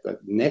quickly, that the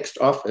next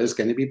offer is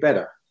going to be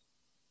better.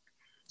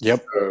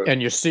 Yep. So,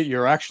 and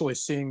you're actually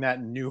seeing that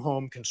in new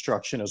home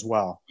construction as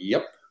well.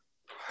 Yep.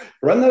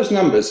 Run those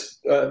numbers,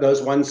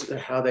 those ones,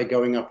 how they're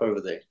going up over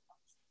there.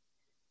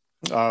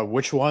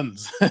 Which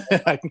ones?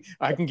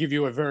 I can give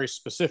you a very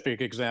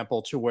specific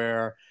example to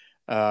where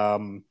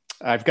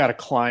I've got a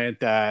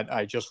client that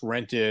I just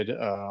rented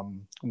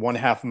one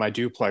half of my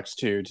duplex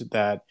to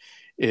that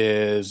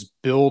is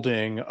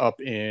building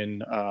up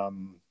in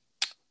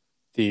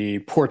the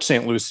Port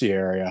St. Lucie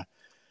area.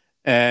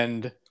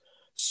 And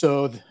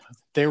so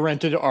they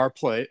rented our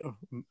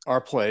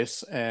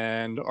place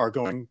and are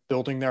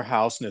building their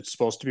house, and it's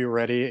supposed to be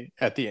ready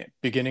at the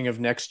beginning of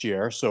next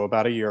year, so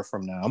about a year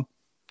from now.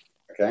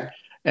 Okay.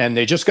 And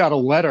they just got a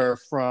letter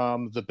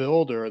from the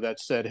builder that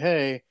said,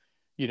 hey,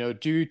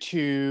 due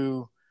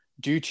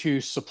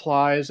to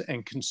supplies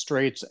and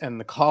constraints and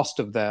the cost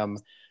of them,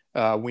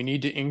 we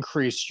need to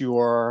increase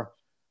your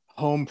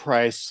home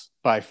price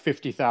by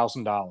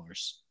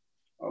 $50,000.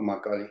 Oh my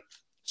God.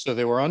 So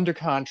they were under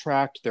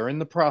contract. They're in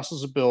the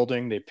process of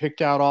building. They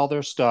picked out all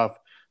their stuff.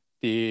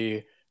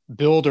 The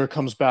builder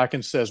comes back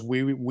and says,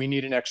 we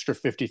need an extra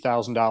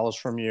 $50,000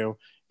 from you.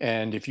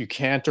 And if you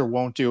can't or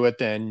won't do it,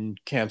 then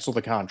cancel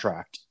the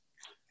contract.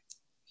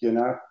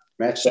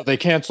 So they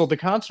canceled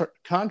the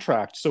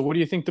contract. So what do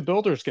you think the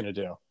builder's going to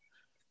do?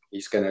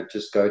 He's going to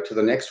just go to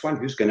the next one.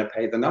 Who's going to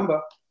pay the number?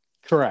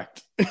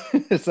 Correct.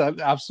 It's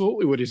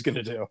absolutely what he's going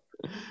to do.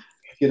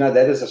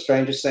 That is the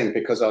strangest thing,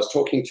 because I was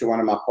talking to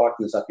one of my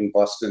partners up in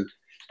Boston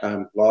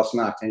last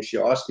night, and she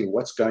asked me,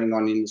 what's going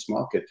on in this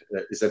market?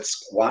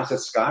 Why is it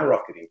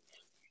skyrocketing?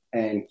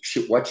 And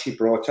what she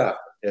brought up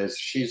is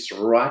she's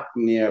right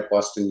near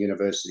Boston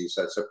University,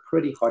 so it's a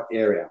pretty hot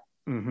area.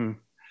 Mm-hmm.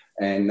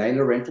 And they're in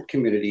a rental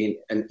community,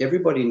 and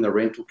everybody in the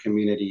rental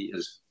community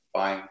is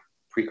buying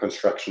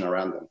pre-construction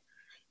around them.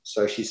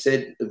 So she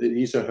said,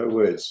 these are her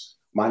words,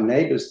 my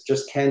neighbors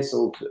just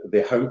canceled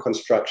their home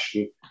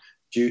construction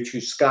due to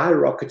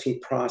skyrocketing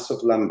price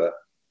of lumber,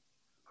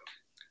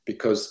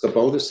 because the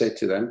builder said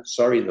to them,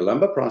 sorry, the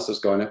lumber price has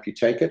gone up, you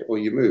take it or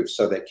you move.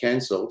 So they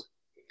canceled,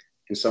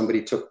 and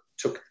somebody took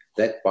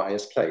that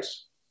buyer's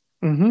place.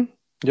 Mm-hmm.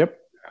 Yep.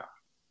 Yeah.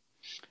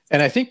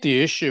 And I think the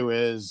issue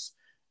is,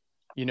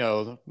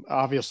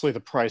 obviously the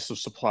price of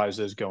supplies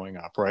is going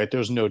up, right?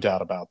 There's no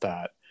doubt about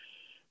that.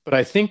 But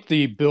I think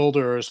the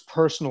builders,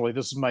 personally,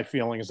 this is my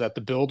feeling, is that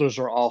the builders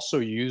are also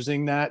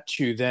using that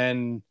to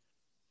then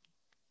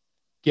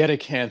get a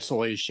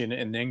cancellation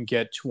and then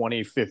get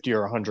 20, 50,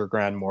 or 100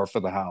 grand more for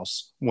the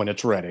house when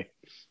it's ready.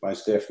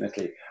 Most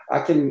definitely. I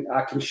can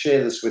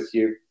share this with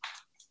you,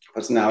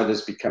 because now it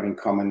is becoming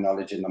common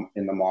knowledge in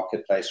the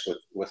marketplace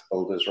with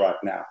builders right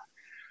now.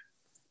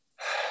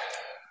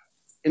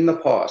 In the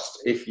past,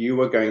 if you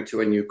were going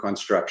to a new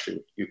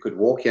construction, you could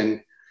walk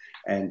in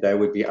and they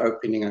would be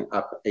opening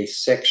up a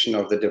section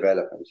of the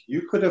development.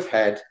 You could have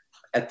had,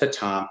 at the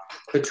time,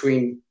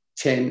 between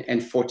 10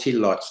 and 40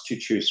 lots to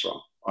choose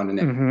from on an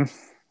area. Mm-hmm.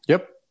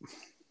 Yep.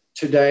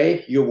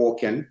 Today, you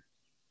walk in,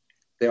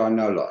 there are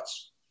no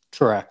lots.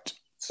 Correct.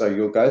 So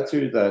you'll go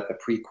through the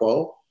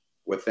pre-qual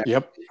with them.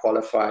 Yep.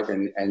 Qualified,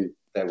 and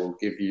they will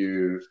give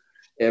you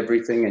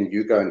everything, and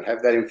you go and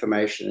have that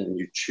information, and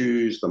you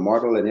choose the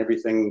model and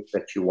everything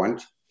that you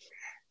want,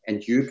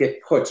 and you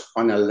get put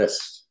on a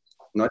list,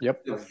 not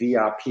a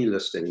VIP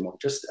list anymore,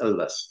 just a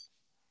list.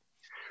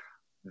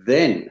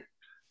 Then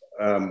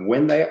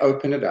when they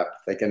open it up,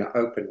 they're going to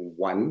open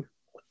 1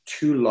 or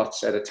 2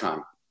 lots at a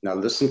time. Now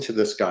listen to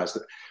this, guys.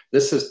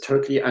 This is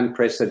totally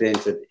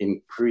unprecedented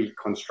in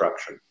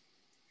pre-construction.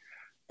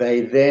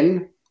 They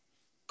then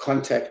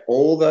contact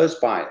all those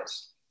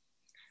buyers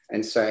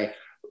and say,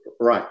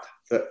 right,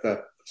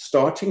 the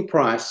starting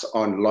price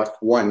on lot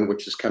 1,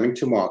 which is coming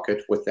to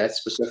market with that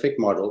specific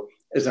model,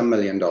 is $1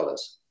 million.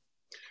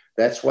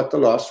 That's what the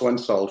last one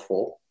sold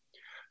for.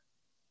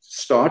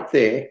 Start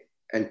there,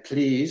 and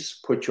please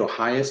put your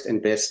highest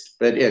and best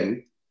bid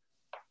in,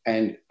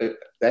 and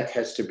that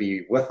has to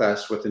be with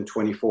us within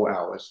 24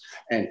 hours.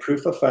 And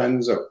proof of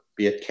funds, or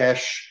be it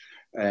cash,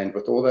 and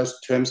with all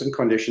those terms and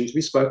conditions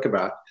we spoke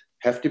about,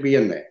 have to be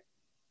in there.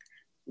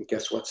 And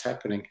guess what's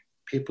happening?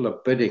 People are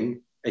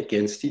bidding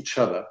against each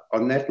other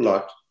on that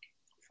lot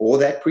for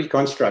that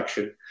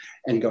pre-construction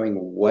and going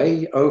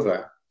way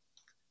over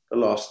the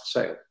last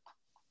sale.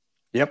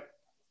 Yep.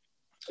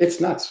 It's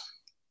nuts.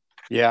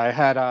 Yeah, I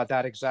had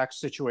that exact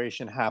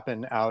situation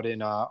happen out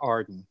in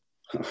Arden.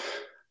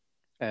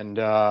 And,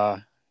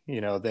 I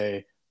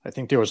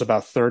think there was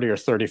about 30 or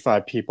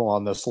 35 people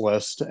on this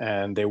list,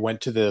 and they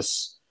went to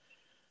this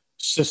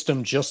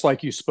system just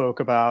like you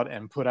spoke about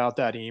and put out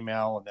that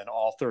email, and then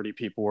all 30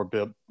 people were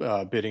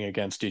bidding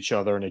against each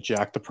other, and it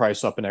jacked the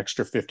price up an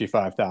extra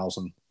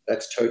 55,000.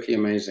 That's totally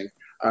amazing.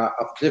 I've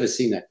never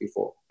seen that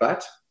before.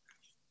 But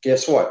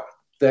guess what?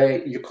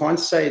 You can't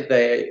say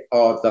they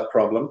are the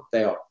problem.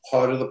 They are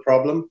part of the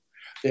problem.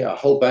 There are a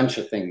whole bunch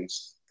of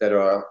things that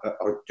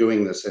are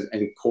doing this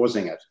and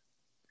causing it.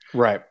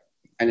 Right.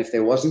 And if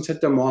there wasn't a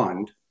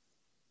demand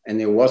and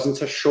there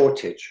wasn't a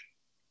shortage,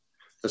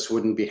 this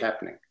wouldn't be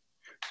happening.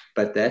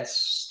 But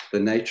that's the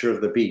nature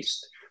of the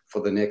beast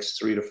for the next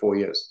 3 to 4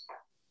 years.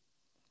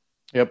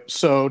 Yep.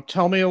 So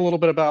tell me a little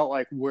bit about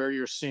like where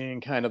you're seeing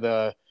kind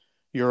of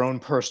your own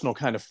personal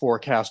kind of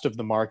forecast of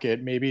the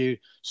market. Maybe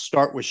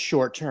start with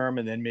short term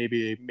and then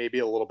maybe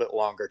a little bit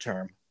longer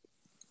term.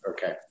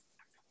 Okay.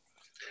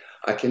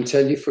 I can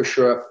tell you for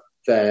sure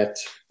that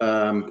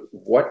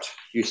what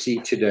you see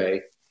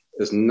today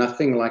is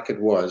nothing like it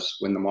was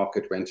when the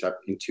market went up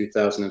in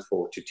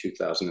 2004 to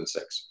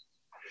 2006.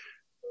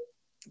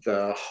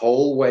 The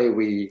whole way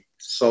we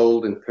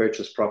sold and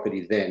purchased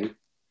property then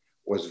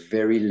was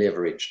very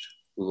leveraged.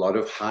 A lot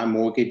of high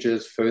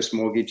mortgages, first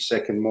mortgage,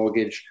 second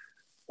mortgage,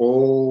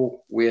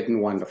 all weird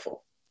and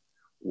wonderful.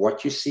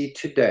 What you see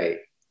today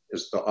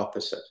is the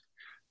opposite.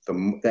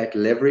 That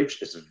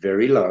leverage is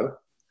very low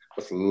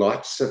with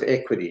lots of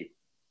equity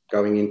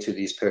going into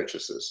these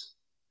purchases.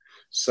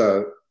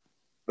 So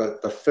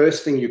the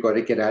first thing you've got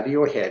to get out of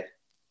your head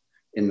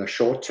in the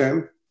short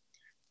term,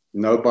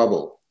 no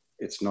bubble.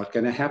 It's not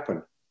going to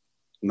happen.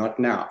 Not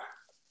now.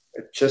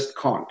 It just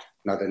can't.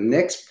 Now, the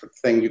next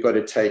thing you've got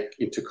to take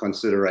into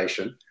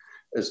consideration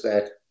is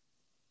that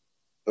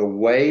the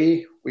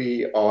way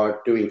we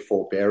are doing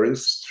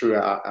forbearance through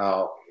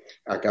our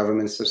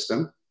government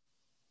system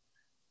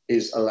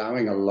is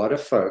allowing a lot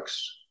of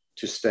folks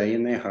to stay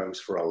in their homes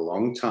for a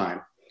long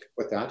time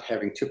without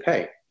having to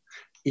pay,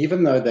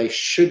 even though they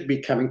should be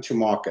coming to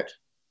market.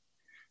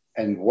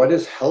 And what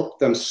has helped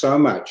them so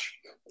much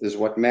is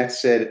what Matt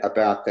said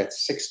about that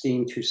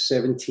 16 to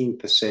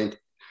 17%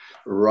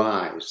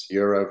 rise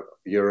year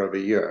over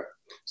year.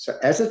 So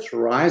as it's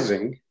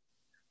rising,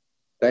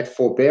 that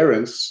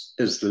forbearance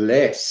is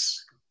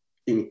less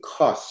in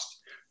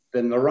cost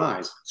than the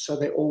rise. So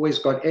they always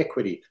got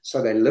equity.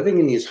 So they're living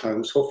in these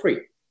homes for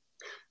free.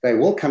 They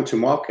will come to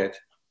market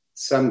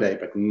someday,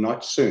 but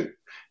not soon.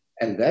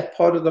 And that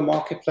part of the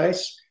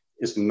marketplace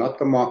is not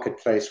the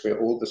marketplace where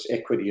all this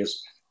equity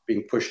is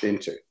being pushed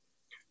into.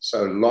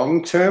 So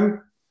long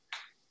term,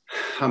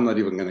 I'm not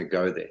even going to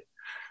go there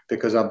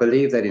because I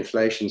believe that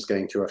inflation is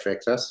going to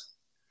affect us.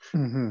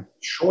 Mm-hmm.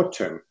 Short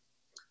term,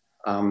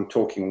 I'm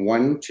talking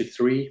 1 to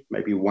 3,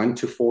 maybe 1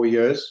 to 4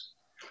 years.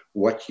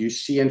 What you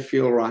see and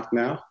feel right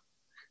now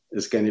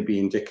is going to be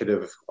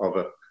indicative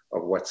of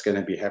what's going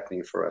to be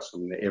happening for us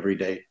on an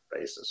everyday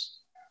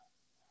basis.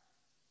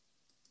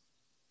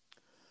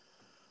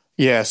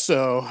 Yeah,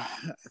 so,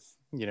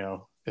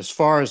 as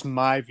far as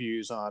my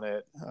views on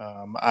it,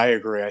 I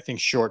agree. I think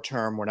short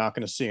term, we're not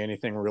going to see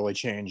anything really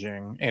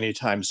changing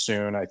anytime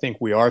soon. I think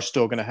we are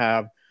still going to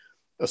have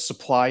a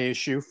supply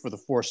issue for the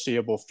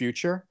foreseeable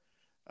future.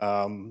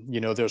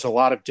 There's a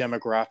lot of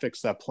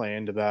demographics that play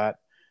into that.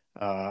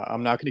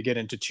 I'm not going to get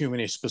into too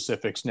many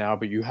specifics now,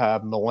 but you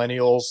have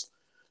millennials,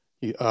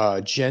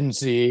 Gen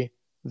Z,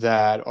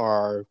 that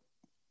are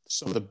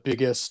some of the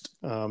biggest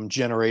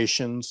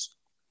generations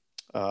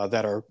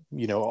that are,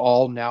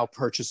 all now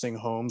purchasing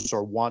homes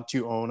or want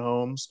to own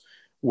homes,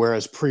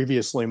 whereas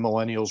previously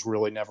millennials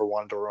really never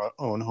wanted to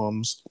own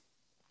homes.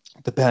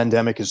 The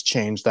pandemic has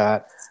changed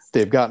that.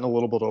 They've gotten a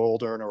little bit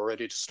older and are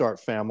ready to start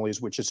families,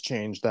 which has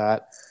changed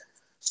that.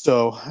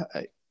 So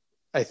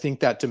I think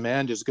that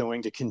demand is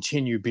going to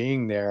continue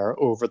being there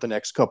over the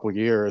next couple of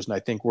years. And I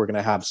think we're going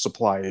to have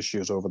supply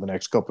issues over the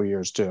next couple of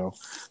years too.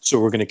 So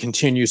we're going to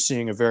continue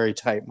seeing a very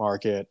tight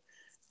market.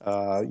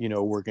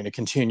 We're going to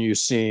continue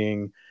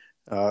seeing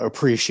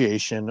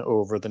appreciation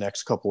over the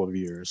next couple of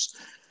years.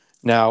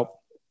 Now,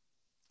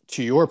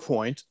 to your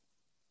point,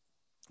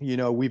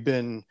 we've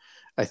been,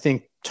 I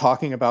think,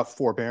 talking about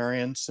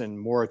forbearance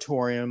and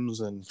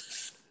moratoriums and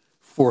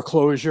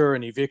foreclosure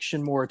and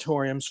eviction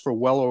moratoriums for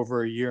well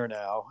over a year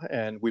now.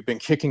 And we've been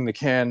kicking the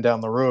can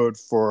down the road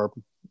for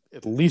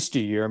at least a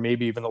year,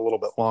 maybe even a little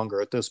bit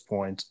longer at this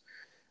point.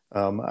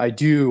 I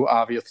do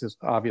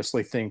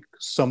obviously think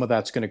some of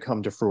that's going to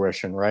come to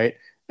fruition, right?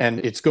 And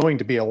it's going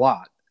to be a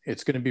lot.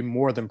 It's going to be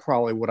more than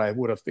probably what I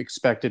would have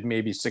expected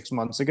maybe 6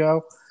 months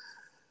ago.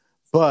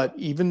 But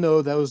even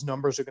though those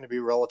numbers are going to be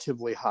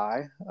relatively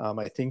high,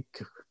 I think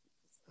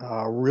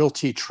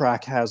Realty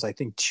Track has,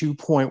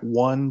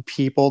 2.1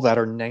 people that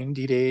are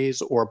 90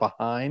 days or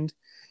behind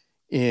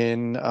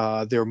in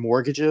their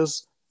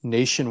mortgages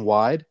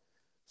nationwide.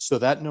 So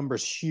that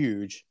number's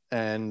huge.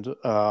 And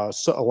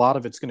so a lot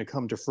of it's going to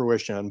come to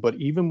fruition. But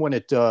even when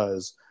it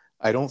does,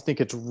 I don't think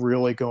it's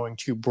really going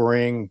to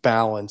bring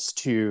balance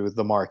to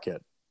the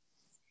market.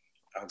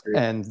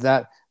 And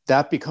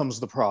that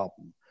becomes the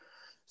problem.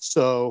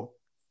 So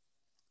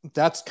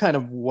that's kind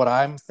of what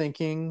I'm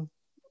thinking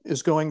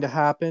is going to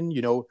happen.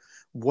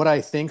 what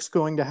I think's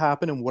going to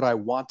happen and what I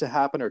want to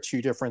happen are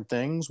two different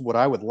things. What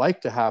I would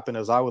like to happen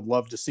is I would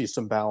love to see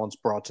some balance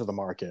brought to the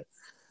market.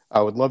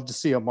 I would love to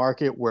see a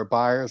market where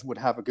buyers would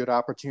have a good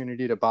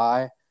opportunity to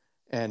buy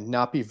and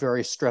not be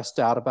very stressed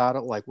out about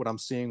it, like what I'm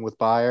seeing with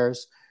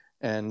buyers.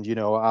 And,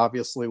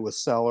 obviously with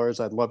sellers,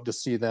 I'd love to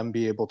see them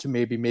be able to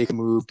maybe make a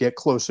move, get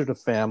closer to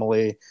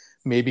family,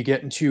 maybe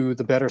get into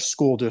the better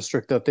school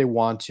district that they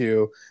want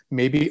to,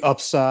 maybe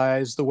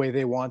upsize the way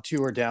they want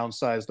to or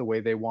downsize the way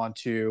they want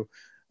to,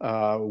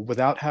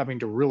 without having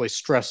to really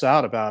stress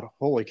out about,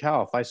 holy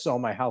cow, if I sell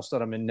my house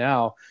that I'm in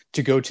now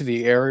to go to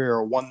the area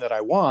or one that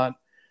I want,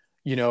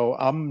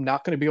 I'm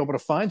not going to be able to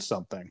find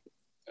something.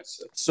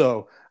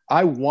 So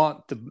I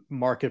want the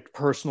market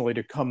personally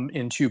to come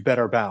into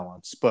better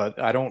balance,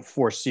 but I don't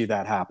foresee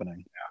that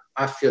happening.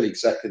 I feel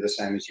exactly the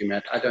same as you,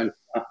 Matt.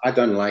 I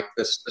don't like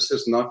this. This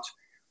is not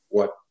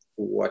what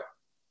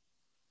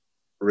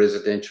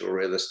residential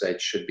real estate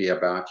should be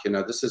about.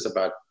 This is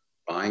about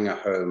buying a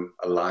home,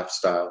 a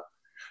lifestyle.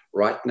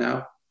 Right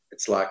now,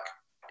 it's like,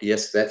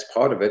 yes, that's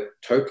part of it,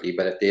 totally.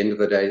 But at the end of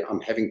the day,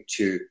 I'm having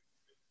to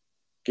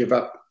give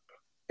up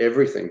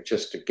everything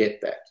just to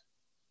get that.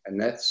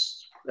 And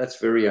that's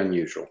very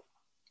unusual.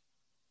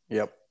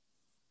 Yep.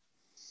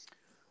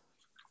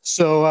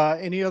 So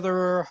any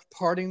other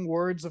parting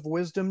words of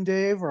wisdom,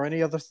 Dave, or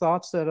any other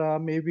thoughts that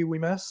maybe we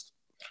missed?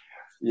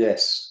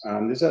 Yes.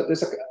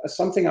 There's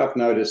something I've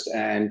noticed,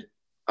 and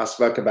I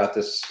spoke about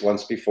this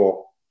once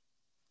before.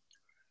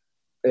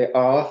 There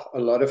are a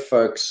lot of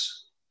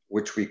folks,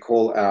 which we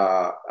call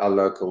our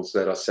locals,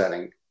 that are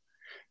selling.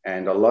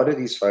 And a lot of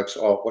these folks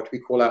are what we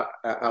call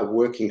our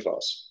working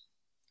class.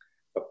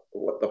 But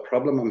what the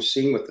problem I'm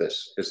seeing with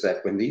this is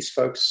that when these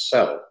folks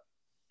sell,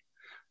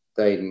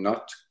 they're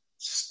not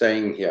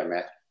staying here,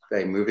 Matt.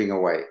 They're moving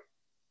away.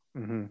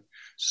 Mm-hmm.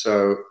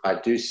 So I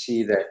do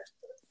see that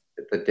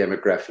the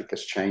demographic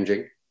is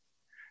changing.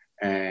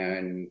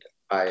 And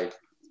I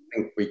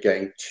think we're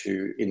going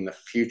to, in the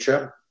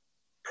future,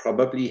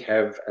 probably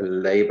have a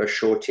labor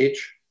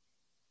shortage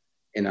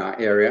in our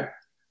area.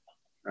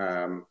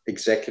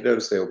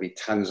 Executives, there will be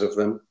tons of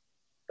them.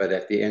 But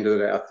at the end of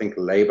the day, I think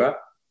labor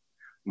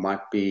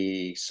might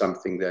be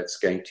something that's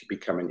going to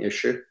become an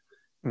issue.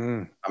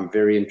 Mm. I'm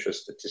very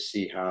interested to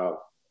see how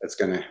it's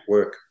going to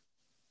work.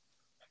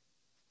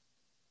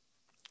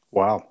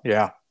 Wow.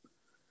 Yeah.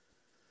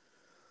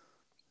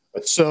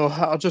 So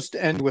I'll just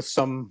end with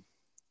some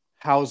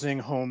housing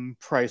home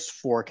price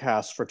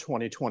forecasts for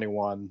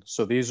 2021.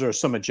 So these are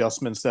some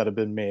adjustments that have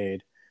been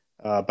made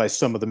by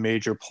some of the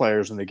major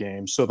players in the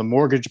game. So the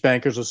Mortgage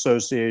Bankers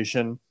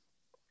Association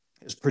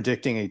is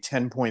predicting a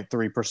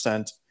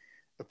 10.3%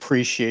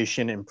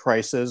 appreciation in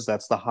prices.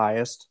 That's the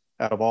highest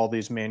out of all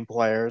these main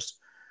players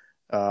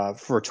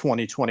for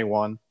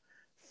 2021.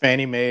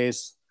 Fannie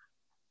Mae's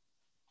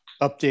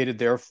updated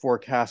their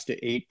forecast to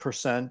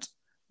 8%.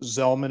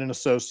 Zelman and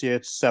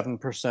Associates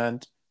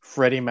 7%.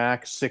 Freddie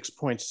Mac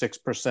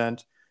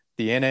 6.6%.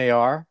 The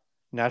NAR,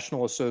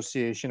 National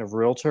Association of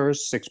Realtors,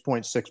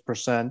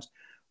 6.6%.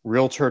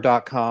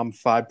 Realtor.com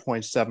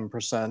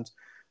 5.7%.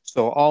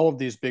 So all of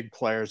these big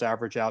players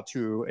average out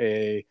to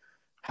a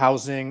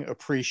housing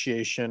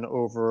appreciation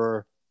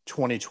over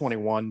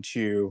 2021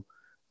 to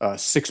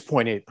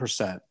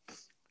 6.8%.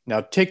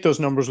 Now, take those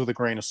numbers with a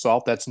grain of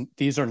salt.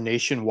 These are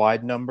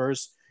nationwide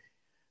numbers.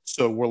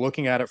 So we're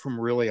looking at it from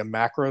really a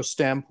macro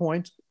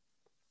standpoint.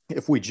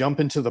 If we jump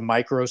into the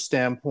micro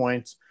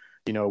standpoint,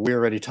 we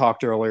already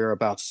talked earlier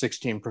about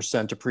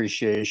 16%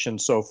 appreciation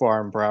so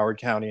far in Broward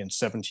County and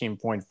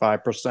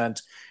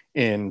 17.5%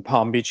 in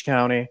Palm Beach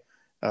County.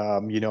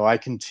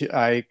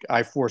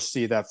 I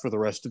foresee that for the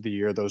rest of the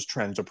year, those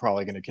trends are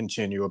probably going to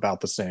continue about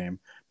the same,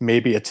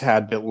 maybe a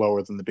tad bit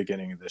lower than the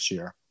beginning of this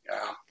year.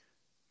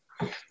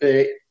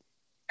 Yeah.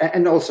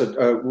 And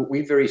also,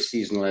 we're very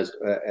seasonal,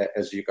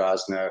 as you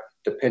guys know,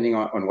 depending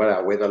on what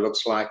our weather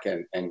looks like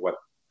and what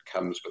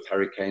comes with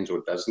hurricanes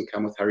or doesn't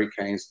come with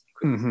hurricanes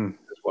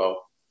as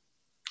well.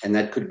 And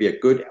that could be a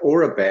good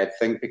or a bad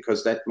thing,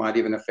 because that might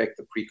even affect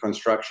the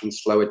pre-construction,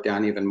 slow it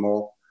down even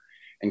more,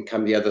 and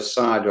come the other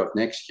side of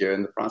next year,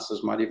 and the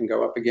prices might even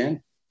go up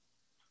again.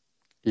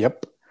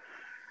 Yep.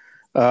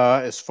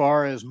 As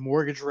far as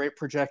mortgage rate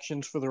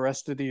projections for the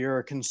rest of the year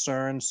are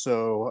concerned,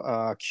 so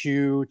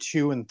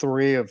Q2 and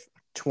 3 of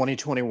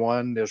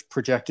 2021, there's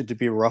projected to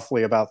be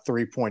roughly about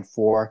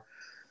 3.4.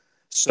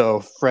 So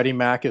Freddie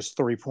Mac is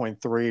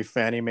 3.3,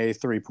 Fannie Mae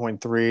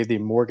 3.3, the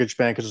Mortgage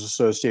Bankers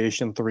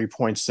Association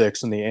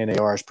 3.6, and the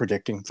NAR is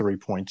predicting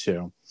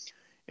 3.2.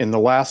 In the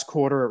last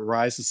quarter, it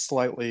rises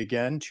slightly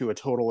again to a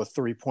total of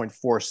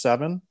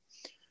 3.47.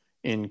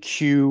 In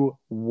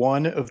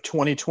Q1 of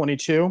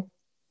 2022,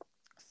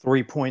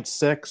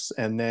 3.6,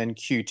 and then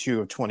Q2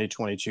 of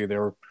 2022, they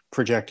were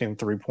projecting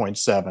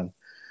 3.7.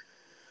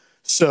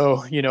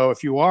 So,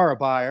 if you are a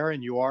buyer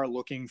and you are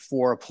looking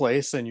for a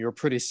place and you're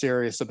pretty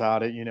serious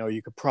about it,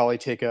 you could probably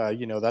take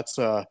that's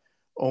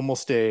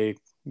almost a,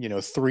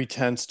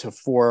 3/10 to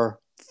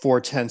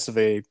 4/4 of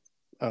a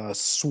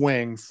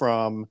swing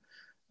from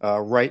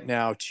right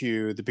now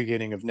to the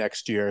beginning of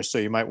next year. So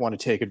you might want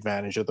to take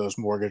advantage of those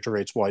mortgage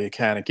rates while you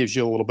can. It gives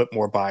you a little bit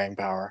more buying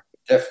power.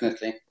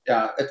 Definitely.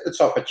 Yeah,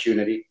 it's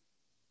opportunity.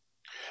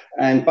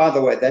 And by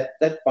the way,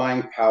 that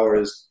buying power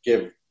is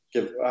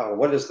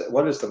what is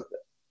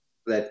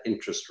that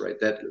interest rate?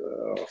 I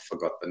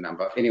forgot the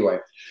number. Anyway,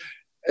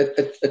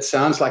 it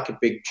sounds like a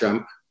big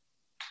jump,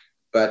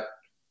 but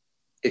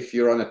if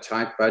you're on a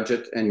tight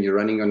budget and you're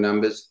running your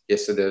numbers,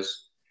 yes, it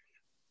is.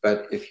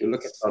 But if you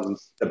look at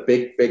the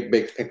big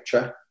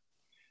picture,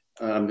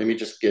 let me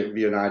just give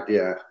you an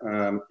idea.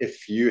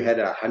 If you had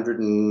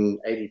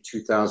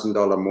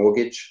 $182,000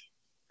 mortgage,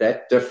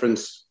 that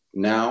difference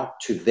now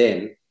to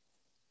then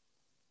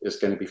is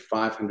going to be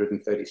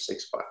 $536.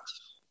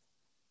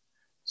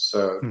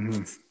 So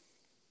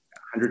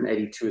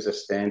 182 is a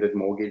standard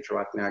mortgage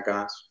right now,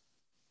 guys.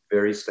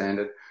 Very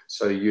standard.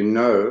 So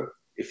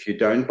if you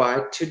don't buy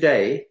it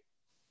today,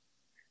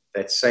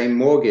 that same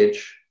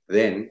mortgage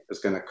then is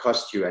going to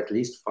cost you at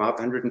least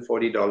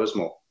 $540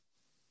 more.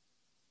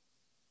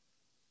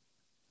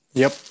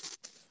 Yep.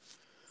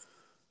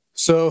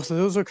 So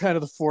those are kind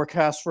of the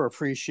forecasts for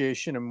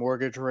appreciation and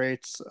mortgage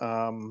rates.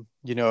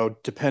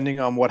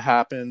 Depending on what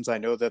happens, I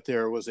know that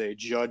there was a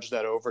judge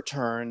that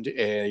overturned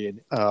a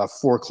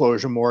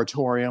foreclosure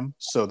moratorium.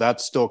 So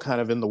that's still kind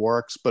of in the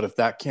works. But if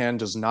that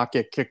does not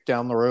get kicked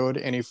down the road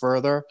any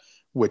further,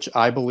 which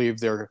I believe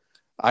they're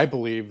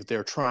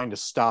trying to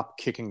stop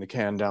kicking the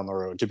can down the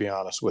road, to be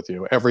honest with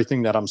you,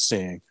 everything that I'm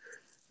seeing.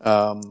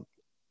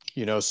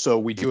 So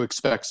we do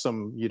expect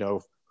some,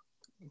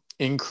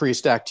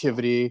 increased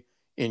activity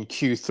in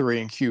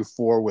Q3 and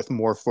Q4 with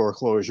more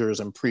foreclosures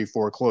and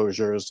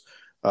pre-foreclosures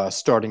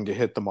starting to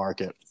hit the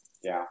market.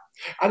 Yeah.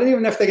 I don't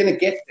even know if they're going to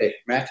get there,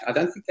 Matt. I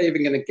don't think they're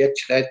even going to get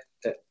to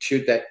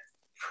that.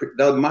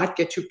 They might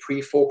get to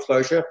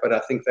pre-foreclosure, but I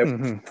think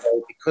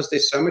because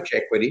there's so much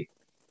equity.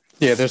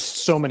 Yeah, there's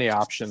so many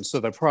options. So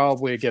they'll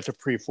probably get to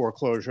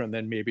pre-foreclosure and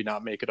then maybe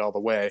not make it all the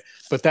way.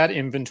 But that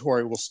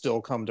inventory will still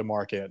come to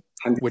market,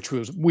 which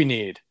we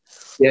need.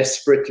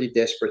 Desperately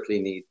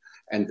need.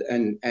 And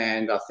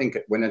I think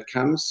when it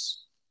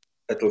comes,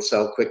 it'll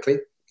sell quickly.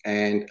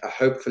 And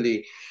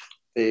hopefully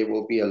there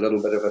will be a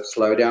little bit of a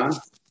slowdown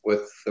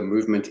with the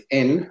movement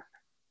in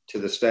to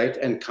the state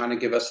and kind of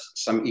give us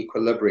some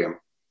equilibrium.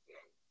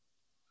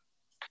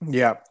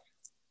 Yeah.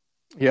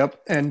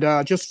 Yep. And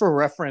just for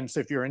reference,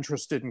 if you're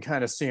interested in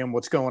kind of seeing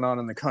what's going on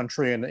in the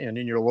country and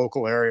in your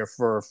local area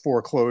for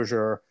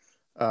foreclosure,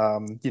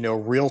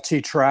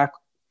 Realty Track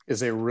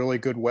is a really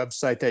good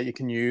website that you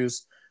can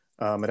use.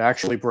 It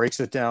actually breaks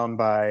it down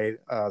by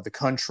the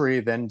country,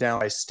 then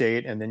down by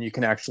state, and then you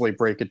can actually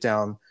break it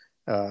down,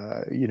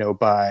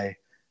 by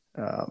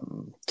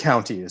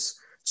counties.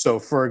 So,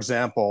 for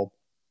example,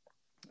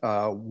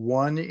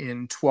 1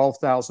 in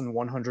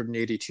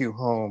 12,182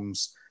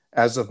 homes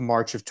as of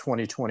March of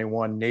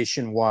 2021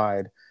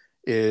 nationwide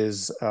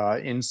is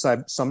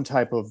inside some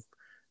type of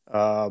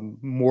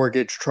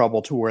mortgage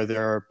trouble to where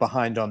they're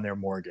behind on their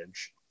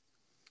mortgage.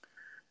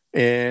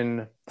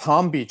 In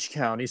Palm Beach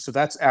County, so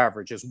that's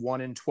average, is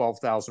 1 in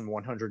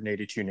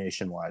 12,182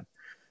 nationwide.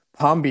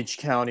 Palm Beach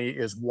County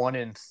is 1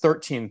 in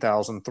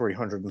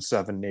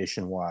 13,307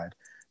 nationwide.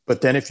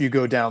 But then if you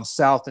go down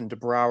south into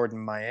Broward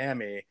and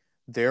Miami,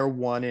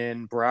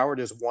 Broward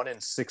is 1 in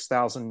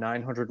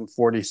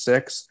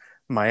 6,946.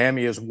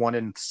 Miami is 1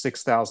 in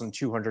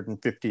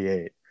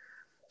 6,258.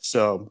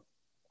 So,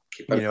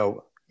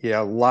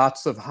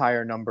 lots of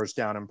higher numbers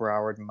down in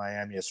Broward and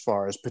Miami as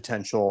far as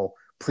potential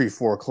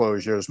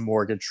pre-foreclosures,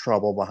 mortgage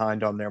trouble,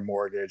 behind on their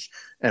mortgage,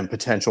 and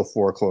potential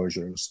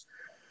foreclosures.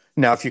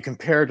 Now, if you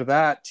compare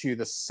that to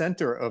the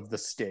center of the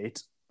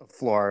state of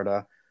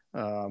Florida,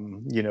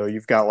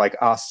 you've got like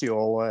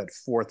Osceola at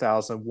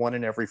 4,000, 1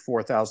 in every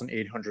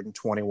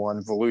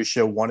 4,821,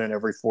 Volusia, 1 in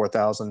every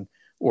 4,000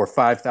 or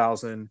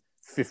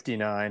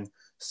 5,059.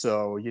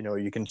 So,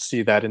 you can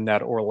see that in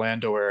that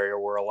Orlando area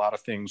where a lot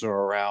of things are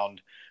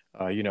around,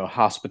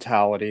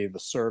 hospitality, the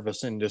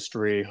service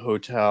industry,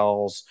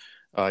 hotels,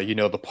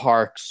 the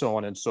parks, so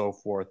on and so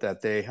forth,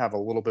 that they have a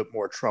little bit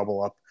more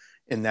trouble up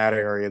in that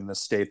area in the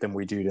state than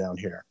we do down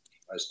here.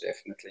 Most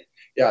definitely.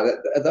 Yeah,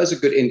 those are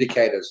good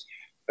indicators.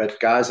 But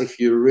guys, if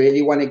you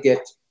really want to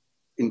get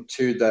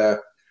into the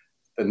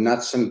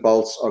nuts and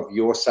bolts of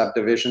your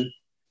subdivision,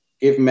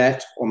 give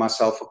Matt or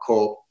myself a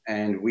call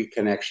and we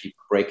can actually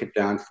break it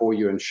down for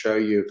you and show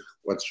you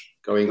what's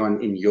going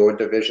on in your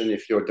division.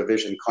 If your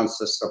division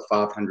consists of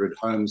 500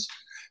 homes,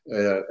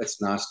 it's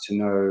nice to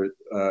know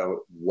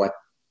what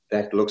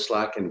that looks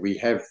like. And we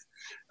have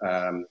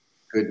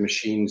good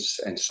machines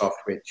and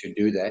software to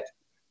do that,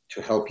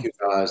 to help you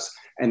guys.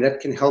 And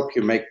that can help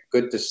you make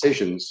good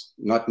decisions,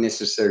 not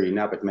necessarily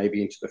now, but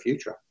maybe into the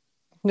future.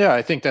 Yeah,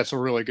 I think that's a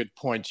really good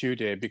point too,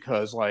 Dave,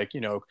 because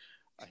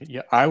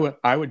I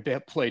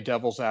would play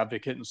devil's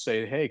advocate and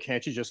say, hey,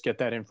 can't you just get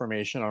that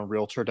information on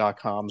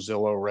Realtor.com,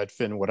 Zillow,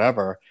 Redfin,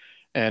 whatever?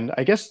 And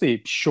I guess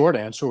the short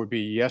answer would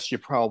be yes, you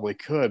probably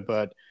could,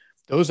 but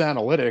those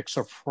analytics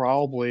are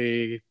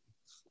probably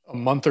a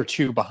month or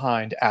two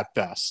behind at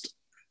best.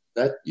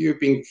 That you're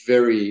being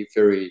very,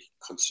 very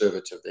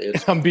conservative there.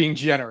 I'm being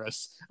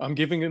generous. I'm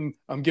giving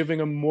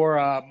them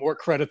more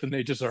credit than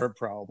they deserve,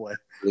 probably.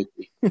 We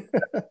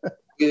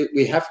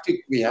have to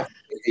get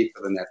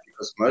deeper than that,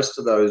 because most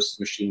of those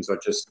machines are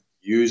just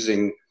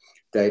using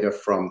data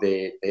from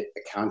the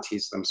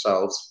counties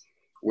themselves,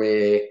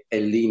 where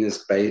a lien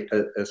is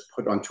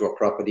put onto a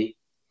property,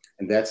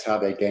 and that's how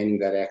they're gaining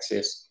that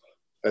access.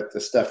 But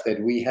the stuff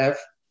that we have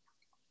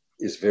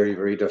is very,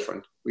 very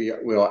different. We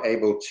are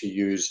able to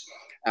use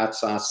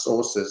outside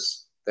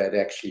sources that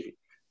actually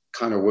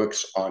kind of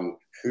works on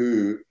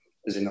who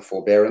is in a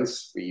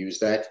forbearance. We use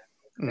that,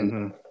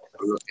 and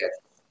look at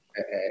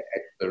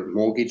the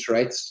mortgage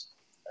rates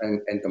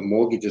and the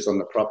mortgages on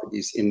the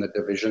properties in the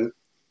division,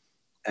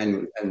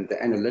 and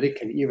the analytic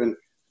can even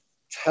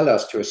tell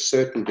us to a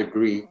certain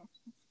degree,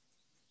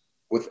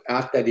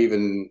 without that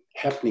even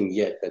happening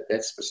yet,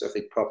 that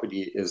specific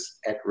property is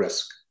at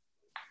risk.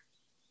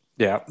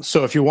 Yeah.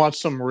 So if you want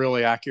some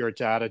really accurate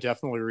data,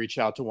 definitely reach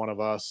out to one of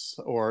us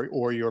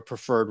or your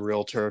preferred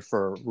realtor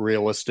for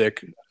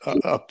realistic,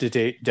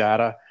 up-to-date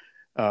data.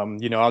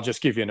 I'll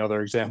just give you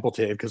another example,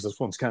 Dave, because this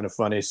one's kind of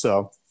funny.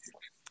 So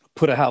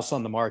put a house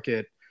on the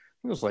market,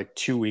 it was like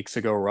 2 weeks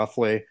ago,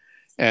 roughly,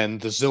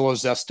 and the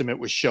Zillow's estimate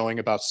was showing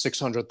about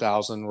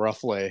 600,000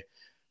 roughly.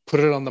 Put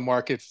it on the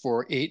market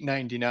for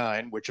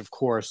 $899, which of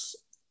course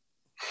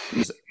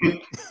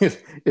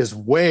is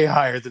way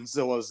higher than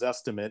Zillow's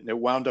estimate, and it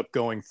wound up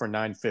going for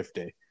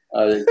 $950.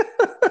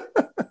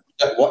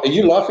 What, are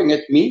you laughing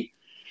at me?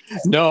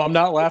 No, I'm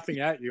not laughing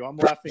at you. I'm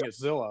laughing at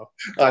Zillow.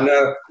 I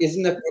know,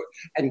 isn't it?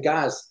 And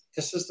guys,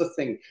 this is the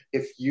thing.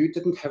 If you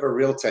didn't have a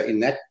realtor in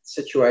that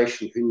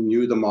situation who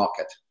knew the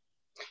market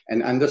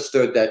and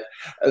understood that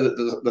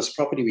this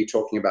property we're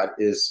talking about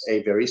is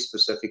a very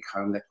specific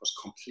home that was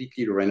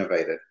completely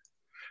renovated,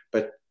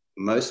 but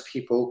most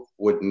people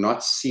would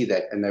not see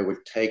that, and they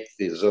would take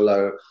the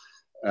Zillow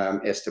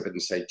estimate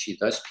and say, gee,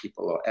 those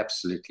people are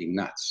absolutely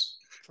nuts.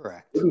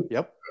 Correct.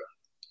 Yep.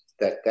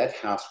 That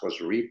house was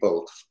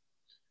rebuilt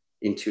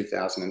in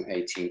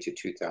 2018 to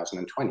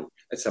 2020.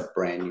 It's a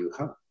brand new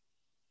home.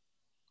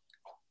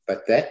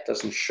 But that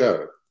doesn't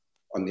show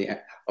on the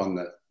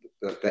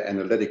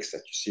analytics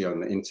that you see on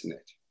the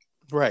internet.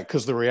 Right,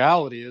 because the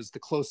reality is the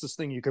closest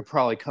thing you could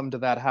probably come to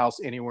that house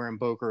anywhere in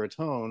Boca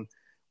Raton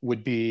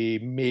would be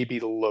maybe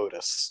the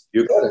Lotus.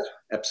 You got it.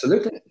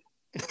 Absolutely.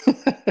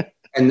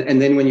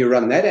 and then when you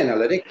run that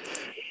analytic,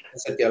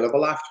 it's a deal of a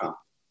lifetime.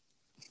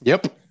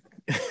 Yep.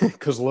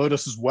 Because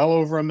Lotus is well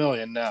over $1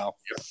 million now.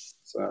 Yep.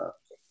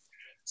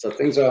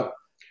 So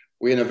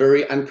we're in a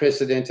very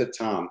unprecedented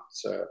time.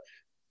 So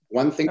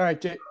one thing. All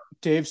right,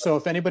 Dave. So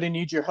if anybody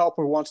needs your help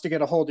or wants to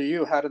get a hold of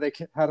you, how do they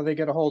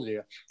get a hold of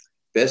you?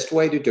 Best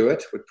way to do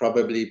it would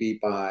probably be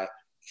by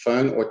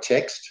phone or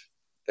text.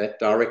 That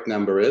direct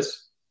number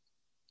is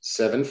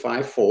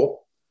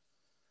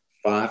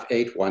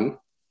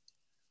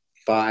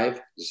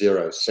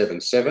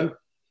 754-581-5077.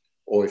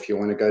 Or if you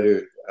want to go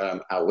to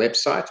our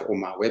website or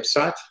my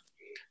website,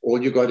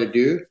 all you got to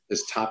do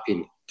is type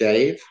in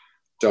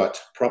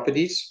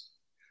dave.properties,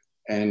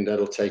 and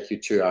that'll take you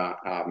to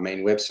our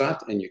main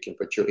website, and you can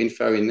put your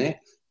info in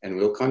there and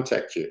we'll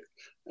contact you.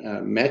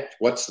 Matt,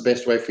 what's the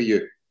best way for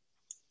you?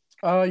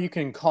 You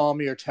can call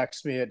me or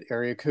text me at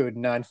area code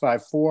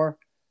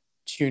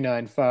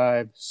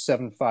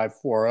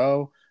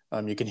 954-295-7540.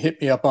 You can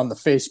hit me up on the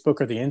Facebook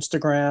or the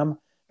Instagram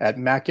at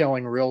Matt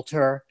Gelling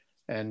Realtor,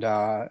 and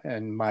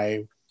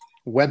my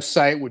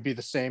website would be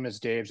the same as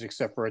Dave's,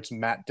 except for it's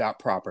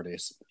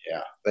matt.properties.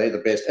 Yeah, they're the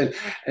best.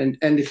 And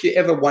if you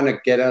ever want to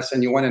get us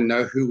and you want to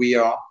know who we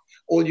are,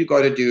 all you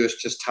got to do is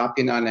just type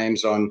in our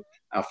names on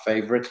our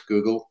favorite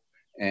Google,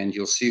 and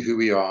you'll see who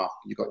we are.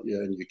 You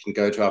can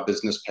go to our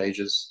business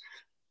pages.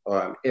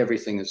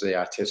 Everything is there,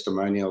 our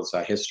testimonials,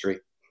 our history.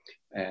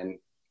 And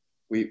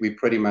we're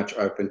pretty much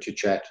open to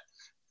chat,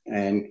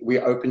 and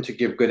we're open to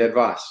give good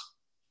advice.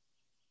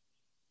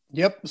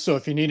 Yep. So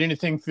if you need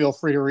anything, feel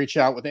free to reach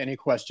out with any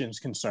questions,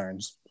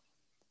 concerns.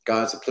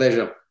 Guys, a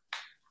pleasure.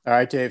 All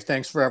right, Dave.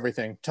 Thanks for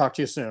everything. Talk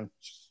to you soon.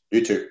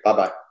 You too.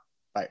 Bye-bye.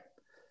 Bye.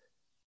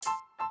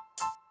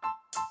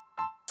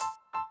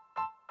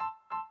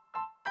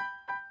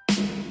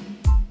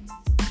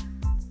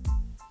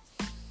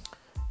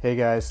 Hey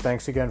guys,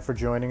 thanks again for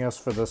joining us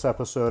for this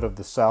episode of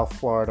the South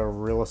Florida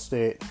Real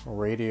Estate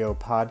Radio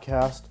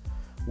Podcast.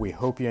 We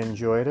hope you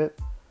enjoyed it.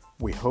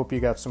 We hope you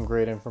got some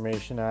great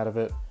information out of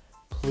it.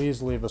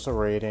 Please leave us a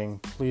rating.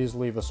 Please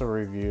leave us a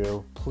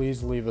review.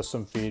 Please leave us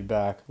some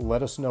feedback.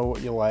 Let us know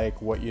what you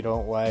like, what you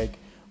don't like.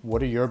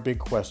 What are your big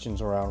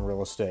questions around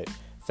real estate?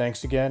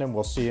 Thanks again, and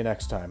we'll see you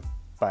next time.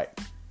 Bye.